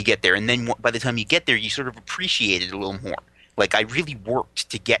eventually you get there. And then by the time you get there, you sort of appreciate it a little more. Like, I really worked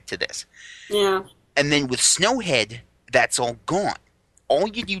to get to this. Yeah. And then with Snowhead, that's all gone. All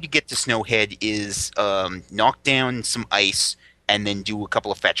you do to get to Snowhead is knock down some ice and then do a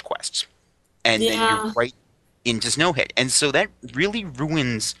couple of fetch quests. And then you're right into Snowhead. And so that really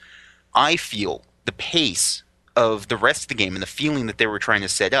ruins, I feel, the pace of the rest of the game and the feeling that they were trying to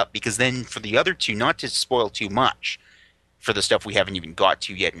set up. Because then for the other two, not to spoil too much for the stuff we haven't even got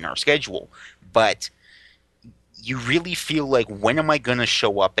to yet in our schedule, but you really feel like, when am I going to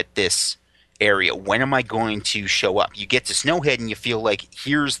show up at this area? When am I going to show up? You get to Snowhead and you feel like,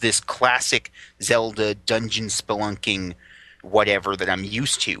 here's this classic Zelda dungeon spelunking whatever that I'm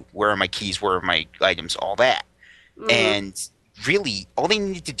used to. Where are my keys? Where are my items? All that. And really, all they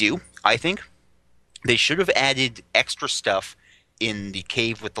needed to do, I think, they should have added extra stuff in the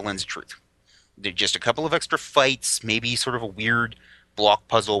cave with the Lens of Truth. Just a couple of extra fights, maybe sort of a weird block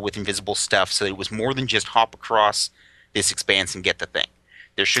puzzle with invisible stuff, so that it was more than just hop across this expanse and get the thing.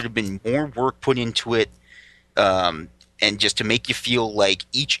 There should have been more work put into it, and just to make you feel like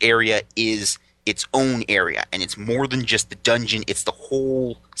each area is its own area, and it's more than just the dungeon, it's the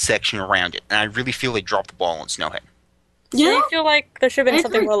whole section around it. And I really feel they dropped the ball on Snowhead. Yeah. I feel like there should have I been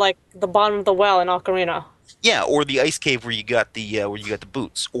something agree. more like the bottom of the well in Ocarina. Yeah, or the ice cave where you got the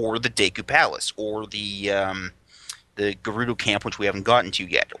boots, or the Deku Palace, or the Gerudo camp, which we haven't gotten to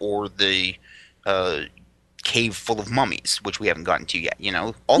yet, or the cave full of mummies, which we haven't gotten to yet.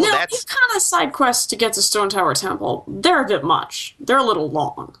 All of Now, that's these kind of side quests to get to Stone Tower Temple, they're a bit much. They're a little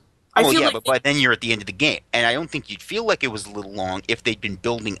long. I well, feel yeah, like but by then you're at the end of the game, and I don't think you'd feel like it was a little long if they'd been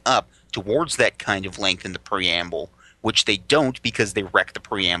building up towards that kind of length in the preamble, which they don't because they wreck the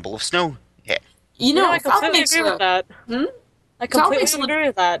preamble of Snowhead. I Falcon completely makes agree with that. Hmm? I Falcon makes completely agree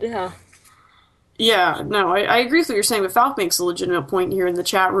with that, yeah. Yeah, no, I agree with what you're saying, but Falk makes a legitimate point here in the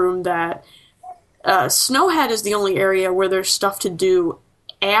chat room that Snowhead is the only area where there's stuff to do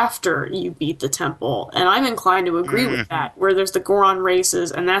after you beat the temple, and I'm inclined to agree with that, where there's the Goron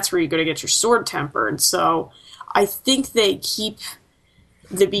races, and that's where you're going to get your sword tempered. So I think they keep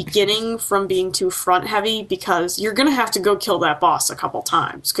the beginning from being too front heavy, because you're going to have to go kill that boss a couple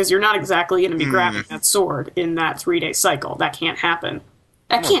times, because you're not exactly going to be grabbing that sword in that 3-day cycle. That can't happen.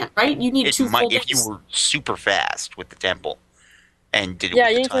 That can't, right? You need It 2 full might days. if you were super fast with the temple and did it. Yeah,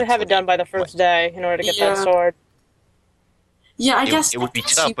 with you the need to time have it slot. done by the first day in order to get that Yeah. sword. Yeah, I guess It would be I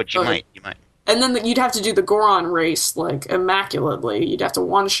guess tough, but you could. might. And then you'd have to do the Goron race, like, immaculately. You'd have to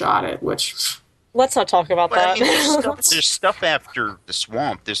one-shot it, which... Let's not talk about But I that. mean, there's stuff after the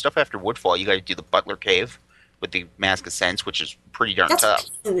swamp. There's stuff after Woodfall. You got to do the Butler Cave with the Mask of Sense, which is pretty darn That's a tough.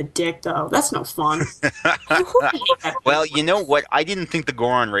 pain in the dick, though. That's no fun. Well, you know what? I didn't think the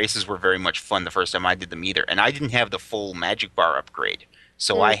Goron races were very much fun the first time I did them either, and I didn't have the full magic bar upgrade,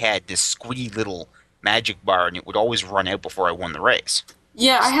 so I had this squiddy little magic bar, and it would always run out before I won the race.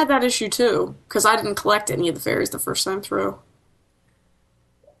 Yeah, I had that issue, too, because I didn't collect any of the fairies the first time through.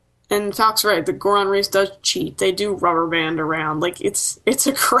 And Falk's right. The Goron race does cheat. They do rubber band around. Like it's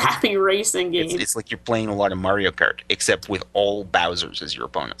a crappy racing game. It's like you're playing a lot of Mario Kart, except with all Bowsers as your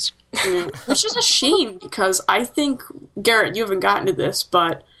opponents. Yeah. Which is a shame because I think Garrett, you haven't gotten to this,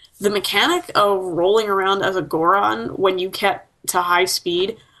 but the mechanic of rolling around as a Goron when you get to high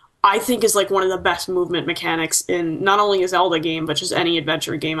speed, I think is like one of the best movement mechanics in not only a Zelda game but just any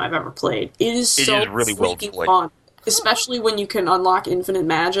adventure game I've ever played. It is really well freaking played. fun, especially when you can unlock infinite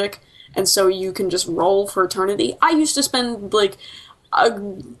magic, and so you can just roll for eternity. I used to spend like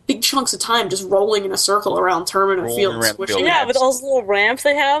big chunks of time just rolling in a circle around Termina Rolling Field, around the swishing. field. Yeah, with all those little ramps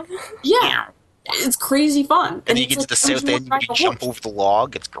they have. Yeah, it's crazy fun. And you it's get to the like south end, you can jump over the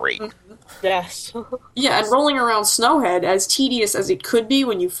log. It's great. Yes. Yeah, and rolling around Snowhead, as tedious as it could be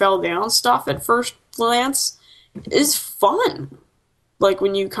when you fell down stuff at first glance, is fun. Like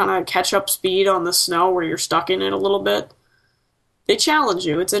when you kind of catch up speed on the snow where you're stuck in it a little bit. They challenge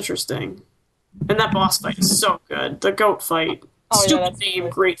you. It's interesting. And that boss fight is so good. The goat fight. Oh, yeah, Stupid that's name,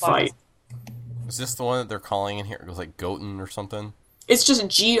 really great fun. fight. Is this the one that they're calling in here? It was like Goten or something? It's just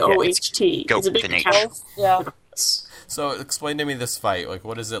Goht. goat It's a with big an H. cow. Yeah. So explain to me this fight. Like,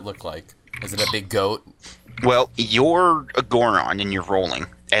 what does it look like? Is it a big goat? Well, you're a Goron and you're rolling,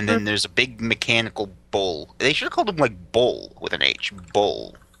 and then there's a big mechanical bull. They should have called him like Bull with an H.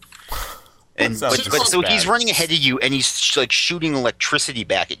 Bull. And That sounds but so bad. he's running ahead of you, and he's like shooting electricity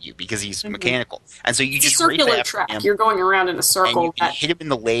back at you because he's mechanical. And so you It's a just race circular after track. him, You're going around in a and circle. you can hit him in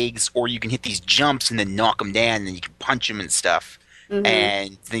the legs, or you can hit these jumps and then knock him down, and then you can punch him and stuff. And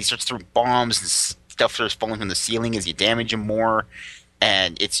then he starts throwing bombs and stuff starts falling from the ceiling as you damage him more.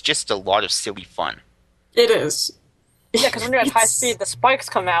 And it's just a lot of silly fun. It is. Yeah, because when you're at high speed, the spikes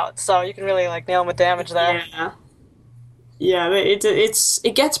come out, so you can really like nail them with damage there. Yeah. Yeah,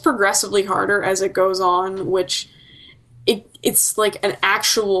 it gets progressively harder as it goes on, which it's like an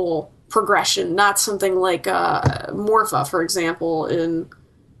actual progression, not something like Morpha, for example, in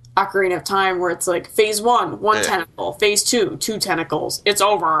Ocarina of Time, where it's like phase 1, one tentacle, phase 2, 2 tentacles, it's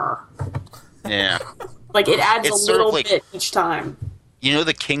over. Yeah. Like it adds It's a sort of little like- bit each time. You know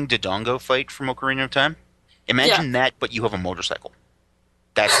the King Dodongo fight from Ocarina of Time? Imagine that, but you have a motorcycle.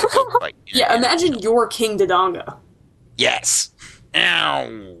 That's the goat fight. Yeah, imagine you're King Dodonga, Yes.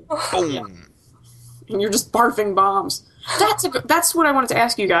 Ow. Boom. and you're just barfing bombs. That's what I wanted to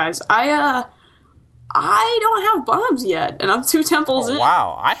ask you guys. I don't have bombs yet, and I'm 2 temples Oh, in.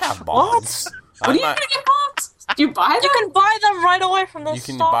 wow, I have bombs. What are you gonna get bombs? Do you buy them? You can buy them right away from the You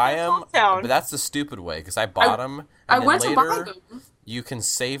can stop buy in them, Town. but that's the stupid way, because I bought them, I and then went to buy later them. you can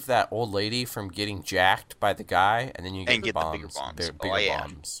save that old lady from getting jacked by the guy, and then you get, And the get the bombs. bigger bombs. Bigger Oh, yeah.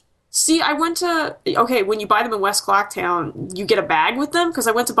 bombs. See, I went to... Okay, when you buy them in West Clocktown, you get a bag with them, because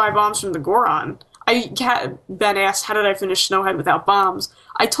I went to buy bombs from the Goron. Ben asked, how did I finish Snowhead without bombs?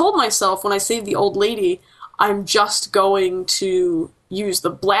 I told myself, when I saved the old lady, I'm just going to use the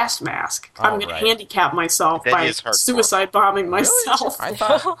blast mask. I'm going to handicap myself That by is hardcore. suicide bombing myself. I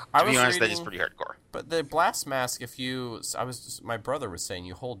thought I To was be honest, that is reading- pretty hardcore. But the blast mask, my brother was saying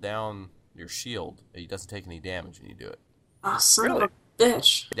you hold down your shield, it doesn't take any damage when you do it. Oh, son of a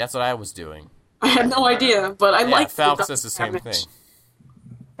bitch. That's what I was doing. I had no idea, but I Yeah, like Falk says the same damage. thing.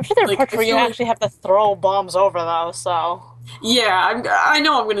 I'm sure there are Like, parts I where you feel like- actually have to throw bombs over though, so Yeah, I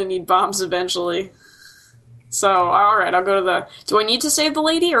know I'm going to need bombs eventually. So, alright, I'll go to the... Do I need to save the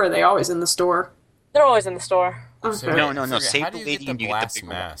lady, or are they always in the store? they're always in the store. Okay. So, No, I forget, save how the do you lady get and the you get the blast bigger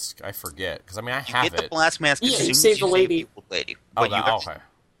one. mask? I forget, because I mean I You have get the it. blast mask as Yeah, soon you as save you the lady. save the old lady. Oh, But you that, got-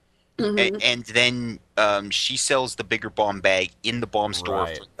 okay. and then she sells the bigger bomb bag in the bomb store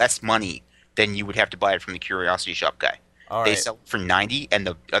Right. for less money than you would have to buy it from the Curiosity Shop guy. All They right. sell it for 90, and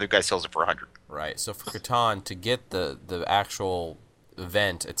the other guy sells it for 100. Right. So for Catan, to get the actual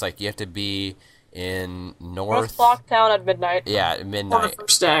event, it's like you have to be in North North. Lockdown at midnight. Yeah, at On the midnight.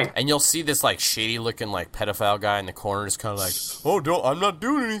 first day. And you'll see this like shady looking like pedophile guy in the corner, just kind of like, "Oh, I'm not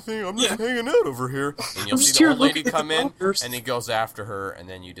doing anything. I'm just hanging out over here." And you'll I'm see just the here old lady looking at come the in, numbers. and he goes after her, and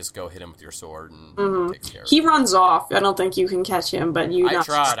then you just go hit him with your sword and takes care of He it. runs off. I don't think you can catch him, but you I know.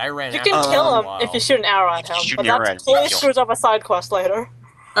 tried. I ran. You after can him kill for a him while. if you shoot an arrow at You him, shoot but an arrow that at him, totally you kill him. screws up a side quest later.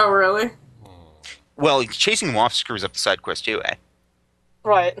 Oh, really? Well, chasing them off screws up the side quest too, eh?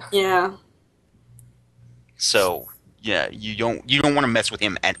 Right. Yeah. So yeah, you don't want to mess with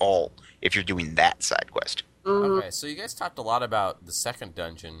him at all if you're doing that side quest. Okay, so you guys talked a lot about the second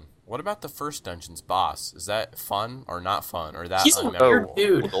dungeon. What about the first dungeon's boss? Is that fun or not fun, or that He's a unmemorable?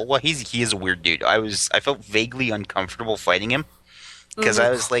 weird dude. Well, he is a weird dude. I felt vaguely uncomfortable fighting him Because I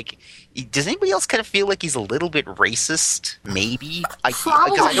was like, does anybody else kind of feel like he's a little bit racist? Maybe.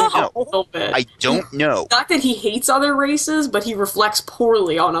 Probably Because I don't know. a little bit. I don't know. Not that he hates other races, but he reflects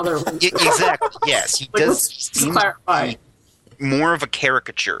poorly on other races. Exactly. Yes, he Like, does let's just seem clarify. to be more of a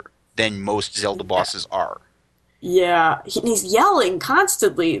caricature than most Zelda bosses are. Yeah, he's yelling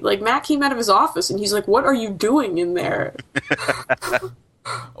constantly. Like, Matt came out of his office and he's like, "What are you doing in there?"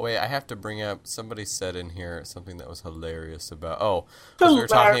 Oh, wait, I have to bring up. Somebody said in here something that was hilarious about. Oh, 'cause we were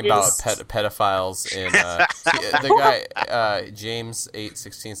talking about Hilarious. pedophiles, and the guy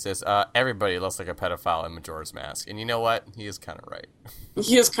James816 says everybody looks like a pedophile in Majora's Mask, and you know what? He is kind of right.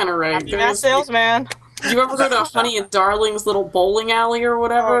 He is kind of right. Happy mask salesman. Do you ever go to Honey and Darling's little bowling alley or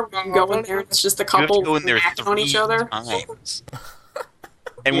whatever? Oh, You go in there and it's just a You have couple to go in there acting on each other. times.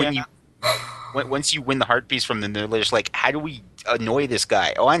 And once you win the heart piece from them, they're just like, how do we annoy this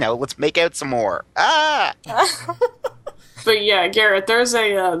guy? Oh, I know. Let's make out some more. Ah! But yeah, Garrett, there's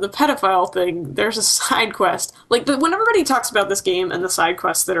the pedophile thing. There's a side quest. Like when everybody talks about this game and the side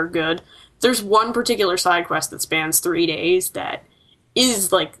quests that are good, there's one particular side quest that spans 3 days that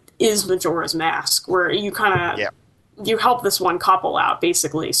is Majora's Mask, where you kind of you help this one couple out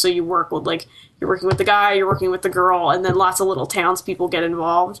basically. So you work with you're working with the guy, you're working with the girl, and then lots of little townspeople get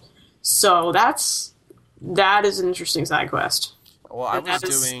involved. So that is an interesting side quest. Well, I And was that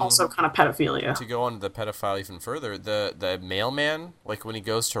is doing also kind of pedophilia. to go on to the pedophile even further. The mailman, like when he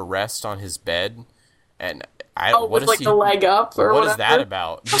goes to rest on his bed, and With the leg up or what whatever. is that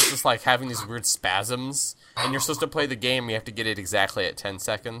about? He's just like having these weird spasms, and you're supposed to play the game. You have to get it exactly at 10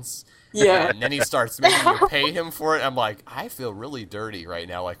 seconds. Yeah. And then he starts making you pay him for it. I'm like, I feel really dirty right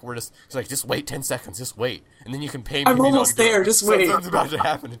now. Like he's like, just wait 10 seconds, just wait, and then you can pay me. I'm almost there. Just wait. Something's about to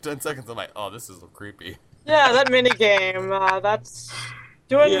happen in 10 seconds. I'm like, oh, this is creepy. Yeah, that minigame, that's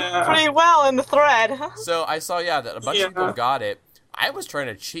doing pretty well in the thread. So I saw, that a bunch of people Yeah. got it. I was trying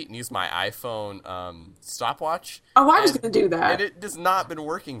to cheat and use my iPhone stopwatch. Oh, I was going to do that. And it has not been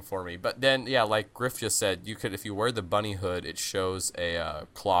working for me. But then, like Griff just said, you could, if you wear the bunny hood, it shows a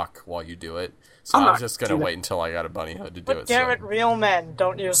clock while you do it. So I'm I was not just going to wait until I got a bunny hood to do But it. Garrett, real men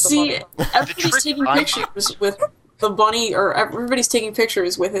don't use the See, bunny. everybody's taking pictures with the bunny, or everybody's taking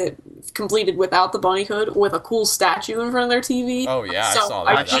pictures with it completed without the bunny hood, with a cool statue in front of their TV. Oh, yeah, So I saw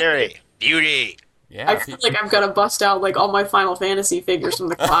I that. feel- Cherry. Beauty. Yeah, I feel like I've got to bust out all my Final Fantasy figures from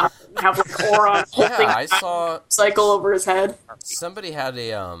the closet and have Auron holding I saw cycle over his head. somebody had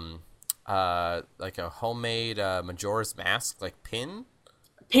a homemade Majora's Mask pin.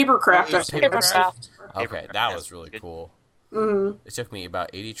 Papercraft. I think. Papercraft. Okay, that was really cool. Mm-hmm. It took me about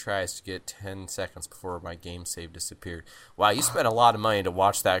 80 tries to get 10 seconds before my game save disappeared. Wow, you spent a lot of money to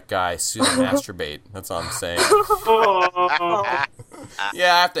watch that guy pseudo-masturbate. That's all I'm saying. Oh.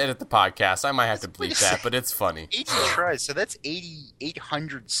 Yeah, I have to edit the podcast. I might have to bleep that, but it's funny. 80 tries, so that's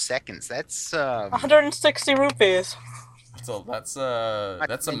 800 seconds. That's 160 rupees. So that's a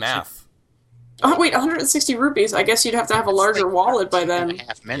math. Oh, wait, 160 rupees. I guess you'd have to have a larger wallet by then.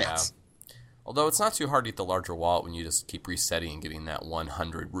 2.5 minutes. Although it's not too hard to get the larger wallet when you just keep resetting and getting that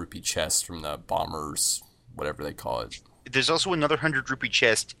 100 rupee chest from the bombers, whatever they call it. There's also another 100 rupee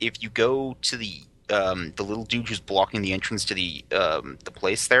chest if you go to the little dude who's blocking the entrance to the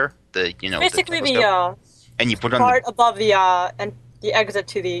place there. Basically and you put on part above the exit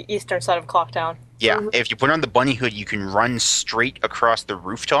to the eastern side of Clocktown. if you put on the bunny hood, you can run straight across the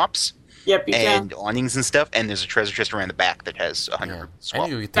rooftops. Yep, you can. And awnings and stuff, and there's a treasure chest around the back that has 100 Yeah. rupees as I well.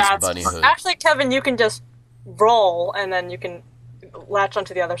 need to get this That's bunny hood. Actually, Kevin, you can just roll and then you can latch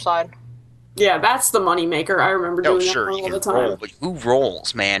onto the other side. Yeah, that's the money maker. I remember Oh, doing sure, that you all can the time. roll, but who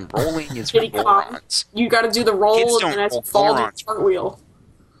rolls, man? Rolling is for Kitty Kong. morons. You got to do the roll, Kids and don't then as you roll, fall, do morons. the cartwheel.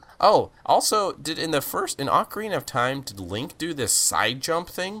 Oh, also, in Ocarina of Time, did Link do this side jump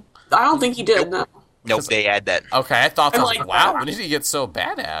thing? I don't think he did. No, Nope, they add that. Okay, I thought that I was like wow. that. When did he get so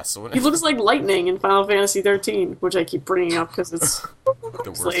badass? he looks like lightning in Final Fantasy 13, which I keep bringing up because it's the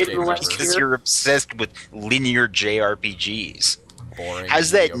worst played in game the last ever. Because you're obsessed with linear JRPGs. Boring.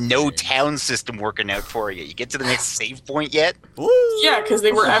 How's that video no game. town system working out for you? You get to the next save point yet? Woo! yeah, because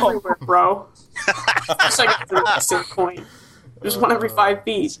they were everywhere, bro. Just like at the same point. There's one every 5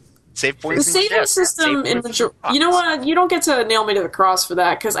 feet. Save The points in saving chests, system save in points Majora. boxes. You know what? You don't get to nail me to the cross for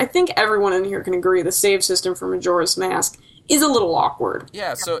that because I think everyone in here can agree the save system for Majora's Mask is a little awkward.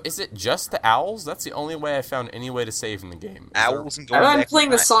 Yeah, so is it just the owls? That's the only way I found any way to save in the game. Is there- Owls and going I'm back playing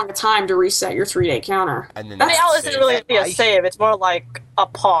in the time. Song of Time to reset your 3-day counter. And then I mean, that's L the isn't save. really a I- save, it's more like a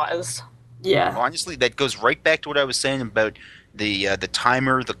pause. Yeah. Honestly, that goes right back to what I was saying about the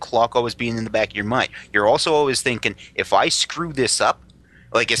timer, the clock always being in the back of your mind. You're also always thinking, if I screw this up,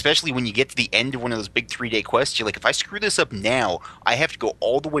 Like, especially when you get to the end of one of those big 3-day quests, you're like, if I screw this up now, I have to go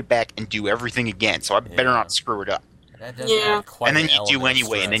all the way back and do everything again, so I better Yeah. not screw it up. That does Yeah. add quite And then an you do element of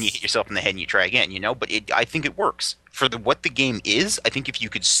anyway, and then you stress. hit yourself in the head and you try again, But I think it works. For what the game is, I think if you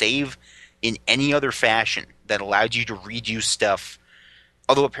could save in any other fashion that allowed you to redo stuff.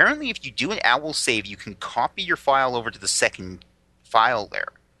 Although apparently if you do an owl save, you can copy your file over to the second file there.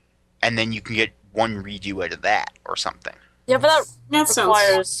 And then you can get one redo out of that or something. Yeah, but that That sounds.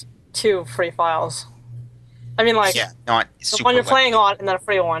 requires 2 free files. I mean, like, Yeah, not the super one you're like- playing on and then a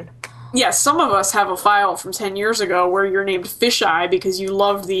free one. Yeah, some of us have a file from 10 years ago where you're named Fisheye because you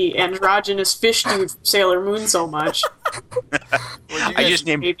loved the androgynous fish dude from Sailor Moon so much. I just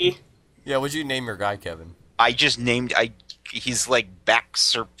named Maybe. Yeah, what'd you name your guy, Kevin? he's like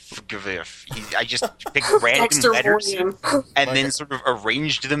I just picked random Dexter letters William. and then sort of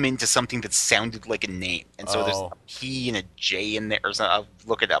arranged them into something that sounded like a name. And so there's Oh. a P and a J in there or something. I'll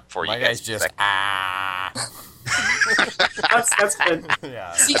look it up for My you guys. guy's just That's good.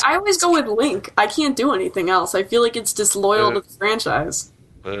 yeah. See, I always go with Link. I can't do anything else. I feel like it's disloyal to the franchise.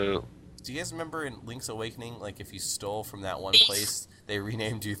 Boo. Do you guys remember in Link's Awakening, like if you stole from that one Thief. place, they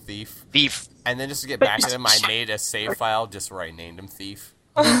renamed you Thief? Thief. And then just to get back at him, I made a save file just where I named him Thief.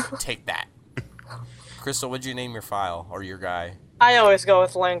 Take that. Crystal, what'd you name your file or your guy? I always go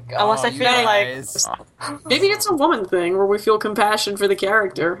with Link, unless Oh, I you feel like guys. Maybe it's a woman thing where we feel compassion for the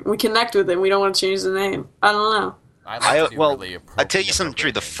character. We connect with him. We don't want to change the name. I don't know. I like to do Well, really I'll tell you something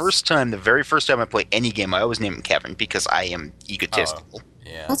true. The very first time I play any game, I always name him Kevin because I am egotistical.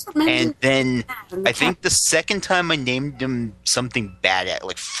 Yeah. That's what made And me then mad. I think the second time I named him something bad at,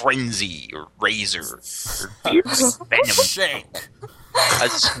 like Frenzy or Razor or Fierce Venom. Shank. I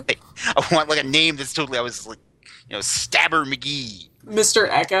want like a name that's totally. I was like, Stabber McGee, Mr.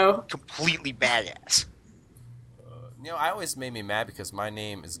 Echo. completely badass. I always made me mad because my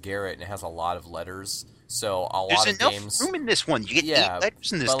name is Garrett and it has a lot of letters. So a There's lot of enough games. room in this one. You get Yeah, 8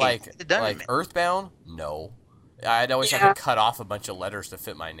 letters in this but game. like Get it done, man. Earthbound, no. I'd always Yeah. have to cut off a bunch of letters to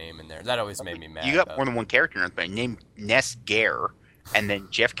fit my name in there. That always made me mad. You got though. more than one character in it, but name Ness Gare, and then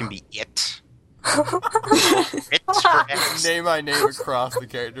Jeff can be it. It, perhaps. Name my name across the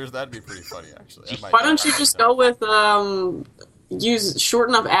characters. That'd be pretty funny, actually. I might Why do don't you that just sometime. go with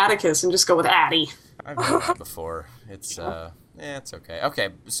shorten up Atticus and just go with Addy? I've done that before. It's it's okay. Okay,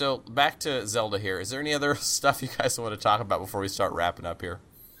 so back to Zelda here. Is there any other stuff you guys want to talk about before we start wrapping up here?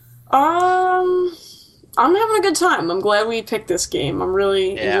 I'm having a good time. I'm glad we picked this game. I'm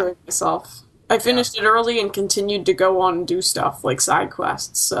really Yeah. enjoying myself. I finished it early and continued to go on and do stuff like side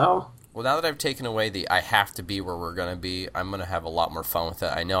quests. So Well, now that I've taken away the I have to be where we're going to be, I'm going to have a lot more fun with it.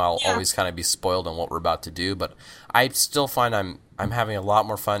 I know I'll always kind of be spoiled on what we're about to do, but I still find I'm having a lot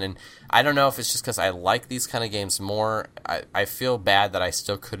more fun. And I don't know if it's just because I like these kind of games more. I feel bad that I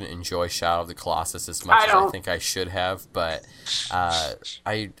still couldn't enjoy Shadow of the Colossus as much as I think I should have, but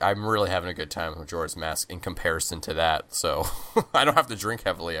I'm really having a good time with Majora's Mask in comparison to that. So I don't have to drink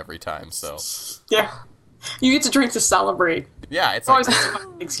heavily every time. So yeah, you get to drink to celebrate. yeah, it's Always like,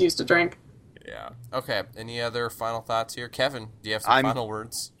 an excuse to drink. yeah. Okay. Any other final thoughts here, Kevin? Do you have some I'm- final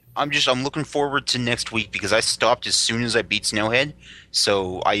words? I'm looking forward to next week because I stopped as soon as I beat Snowhead.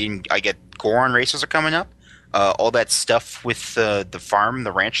 So I get Goron races are coming up. All that stuff with the farm,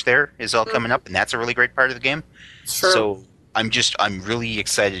 the ranch there is all coming up, and that's a really great part of the game. Sure. So I'm really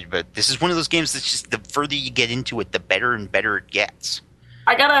excited. But this is one of those games that's just the further you get into it, the better and better it gets.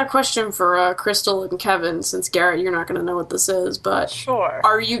 I got a question for Crystal and Kevin, since Garrett, you're not going to know what this is, but sure.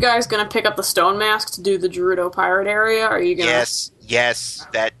 are you guys going to pick up the Stone Mask to do the Gerudo Pirate area? Are you going to... Yes,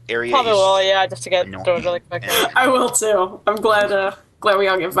 that area Probably is will, yeah, just to get annoying. through it really quick. I will too. I'm glad we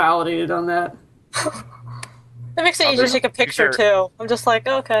all get validated on that. It makes it easier to take a picture too. I'm just like,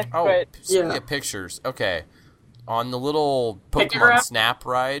 okay, Oh, great. speaking Yeah. of pictures, okay. On the little Picture Pokemon app? Snap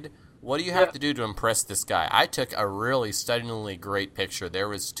ride, what do you have Yeah. to do to impress this guy? I took a really stunningly great picture. There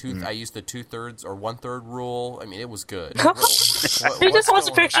was I used the 2/3 or 1/3 rule. I mean, it was good. He just wants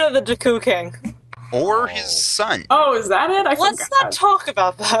a picture of the Jakku King. or Oh. his son. Oh, is that it? I Let's forgot. not talk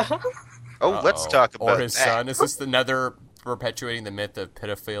about that. Oh, let's talk about Or his that. son. Is this another perpetuating the myth of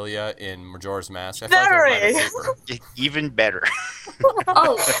pedophilia in Majora's Mask? I feel like I read a Very. paper. Even better.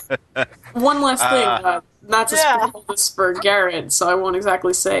 Oh, one last thing. Not to Yeah. spoil this for Garrett, so I won't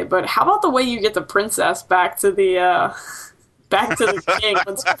exactly say, but how about the way you get the princess back to the king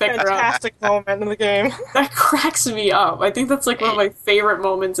once you pick her up? Fantastic moment in the game. That cracks me up. I think that's like one of my favorite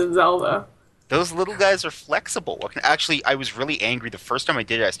moments in Zelda. Those little guys are flexible. Actually, I was really angry the first time I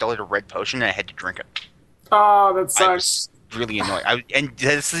did it. I still had a red potion and I had to drink it. Oh, that I sucks. was really annoyed. And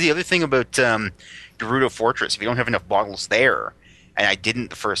this is the other thing about Gerudo Fortress. If you don't have enough bottles there, and I didn't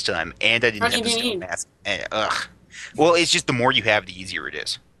the first time, and I didn't How have the many do you stone need? mask. And, ugh. Well, it's just the more you have, the easier it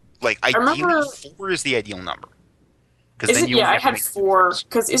is. Like, I ideally, remember. 4 is the ideal number. Because Is then it? you Yeah, only I have to had make 4.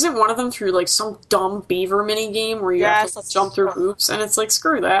 Because isn't one of them through like some dumb beaver mini game where you have Yes, to that's jump through hoops, and it's like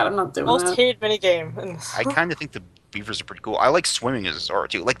screw that, I'm not doing most that. hated minigame. I kind of think the beavers are pretty cool. I like swimming as a Zora,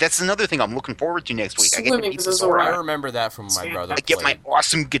 too. Like, that's another thing I'm looking forward to next week. I get to Swimming beat is the a Zora. I Zora. remember that from my brother I get my played.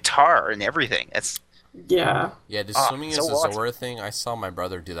 awesome guitar and everything. That's Yeah, Yeah, the Ah, swimming so is a awesome. Zora thing. I saw my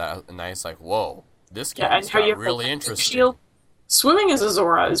brother do that, and I was like, "Whoa, this yeah, game's and how you got have really the interesting." shield. Swimming as a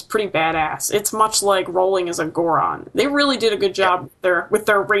Zora is pretty badass. It's much like rolling as a Goron. They really did a good job with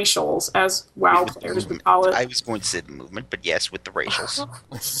their racials, as WoW with the players would movement. call it. I was going to say the movement, but yes, with the racials.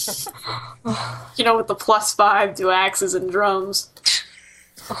 You know, with the +5 do axes and drums.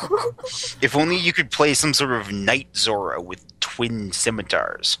 If only you could play some sort of Knight Zora with twin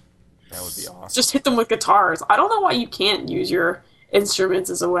scimitars. That would be awesome. Just hit them with guitars. I don't know why you can't use your instruments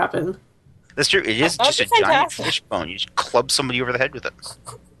as a weapon. That's true. It is That'd just be a giant fantastic. fishbone. You just club somebody over the head with it.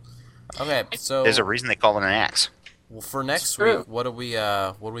 Okay, so There's a reason they call it an axe. well, for next true. week, what are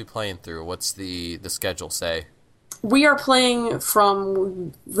we playing through? What's the schedule say? We are playing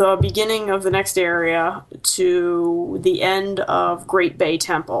from the beginning of the next area to the end of Great Bay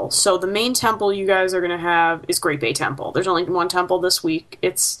Temple. So the main temple you guys are going to have is Great Bay Temple. There's only one temple this week.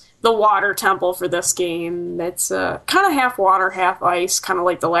 It's the water temple for this game. It's kind of half water, half ice, kind of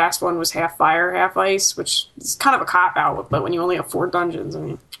like the last one was half fire, half ice, which is kind of a cop-out, but when you only have 4 dungeons, I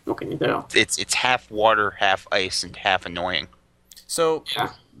mean, what can you do? It's half water, half ice, and half annoying. So Yeah.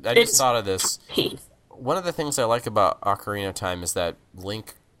 I just It's- thought of this. Pain. One of the things I like about Ocarina of Time is that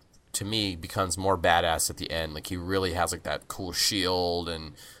Link, to me, becomes more badass at the end. Like he really has like that cool shield,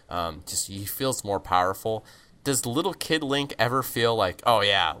 and just he feels more powerful. Does little kid Link ever feel like, oh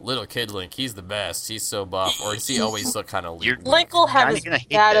yeah, little kid Link, he's the best, he's so buff, or does he always look kind of You're- Link will have Kinda his gonna hate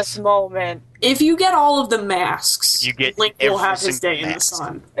baddest this. moment. If you get all of the masks, You get Link will every have his single day in the mask.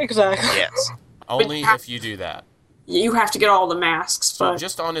 sun. Exactly. Yes. only But- if you do that? You have to get all the masks, So but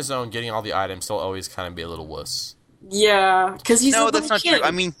just on his own, getting all the items, he'll always kind of be a little wuss. yeah, because he's a No, little that's not kid. true.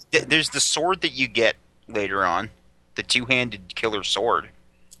 I mean, there's the sword that you get later on, the 2-handed killer sword.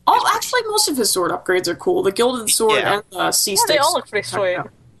 Actually, most of his sword upgrades are cool. The Gilded Sword Yeah. and the Sea Yeah, Sticks. they all look pretty sweet.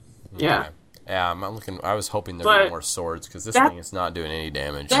 Yeah. Okay. Yeah, I'm looking. I was hoping there'd But be more swords because this that- thing is not doing any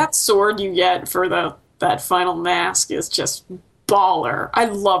damage. That sword you get for that final mask is just baller. I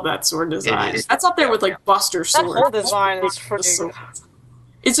love that sword design. is. That's up there with like Buster That sword. whole design is pretty So-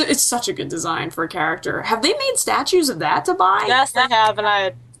 It's such a good design for a character. Have they made statues of that to buy? Yes, they have, and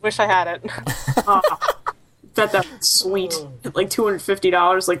I wish I had it. Oh, bet that's sweet. Like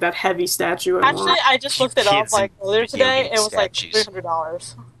 $250, like that heavy statue. Actually, I just looked it up Kids like and earlier video today. game It was like statues.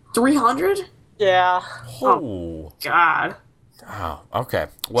 $300. 300. Yeah. Oh. God. Oh, okay.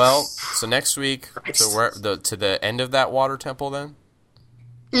 Well, so next week, so to the end of that water temple, then.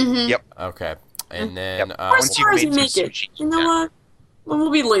 Mm-hmm. Yep. Okay, and then Yep. Or Once as you've far as made you some make it. sushi, You know yeah. what?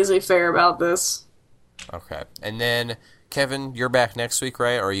 We'll be laissez-faire about this. okay, and then Kevin, you're back next week,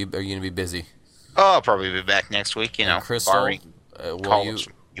 right? Or are you gonna be busy? Oh, I'll probably be back next week. You know, And Crystal, barring will calls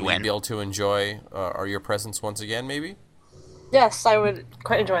from you UN. be able to enjoy your presence once again? Maybe. Yes, I would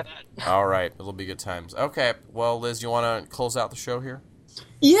quite enjoy that. All right, it'll be good times. Okay, well, Liz, you want to close out the show here?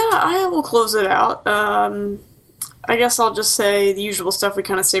 Yeah, I will close it out. I guess I'll just say the usual stuff we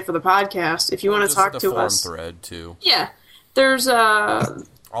kind of say for the podcast. If you want to Just talk the to forum us, thread too. yeah, there's I'll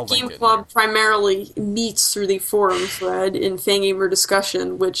Game link it. Club primarily meets through the forum thread in Fangamer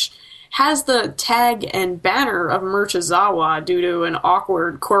Discussion, which has the tag and banner of Merchizawa due to an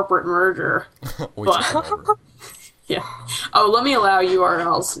awkward corporate merger. We But- took it over. Yeah. Oh, let me allow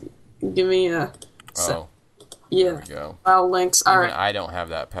URLs. Give me a... Oh, yeah. there we go. File links. All Even right. I don't have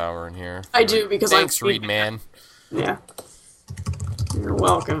that power in here. I do, because I'm- Thanks, Reed Man. Yeah. You're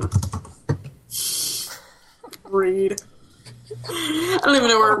welcome. Reed. I don't even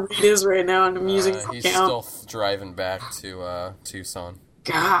know where Reed is right now, and I'm using his He's account. still driving back to Tucson.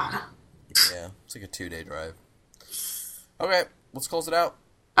 God. Yeah, it's like a 2-day drive. Okay, let's close it out.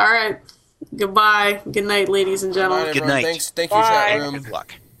 All right. Goodbye. Good night, ladies and Good gentlemen. night, Good everyone. night. Thanks. Thank you, Bye. chat room. Good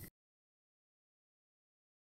luck.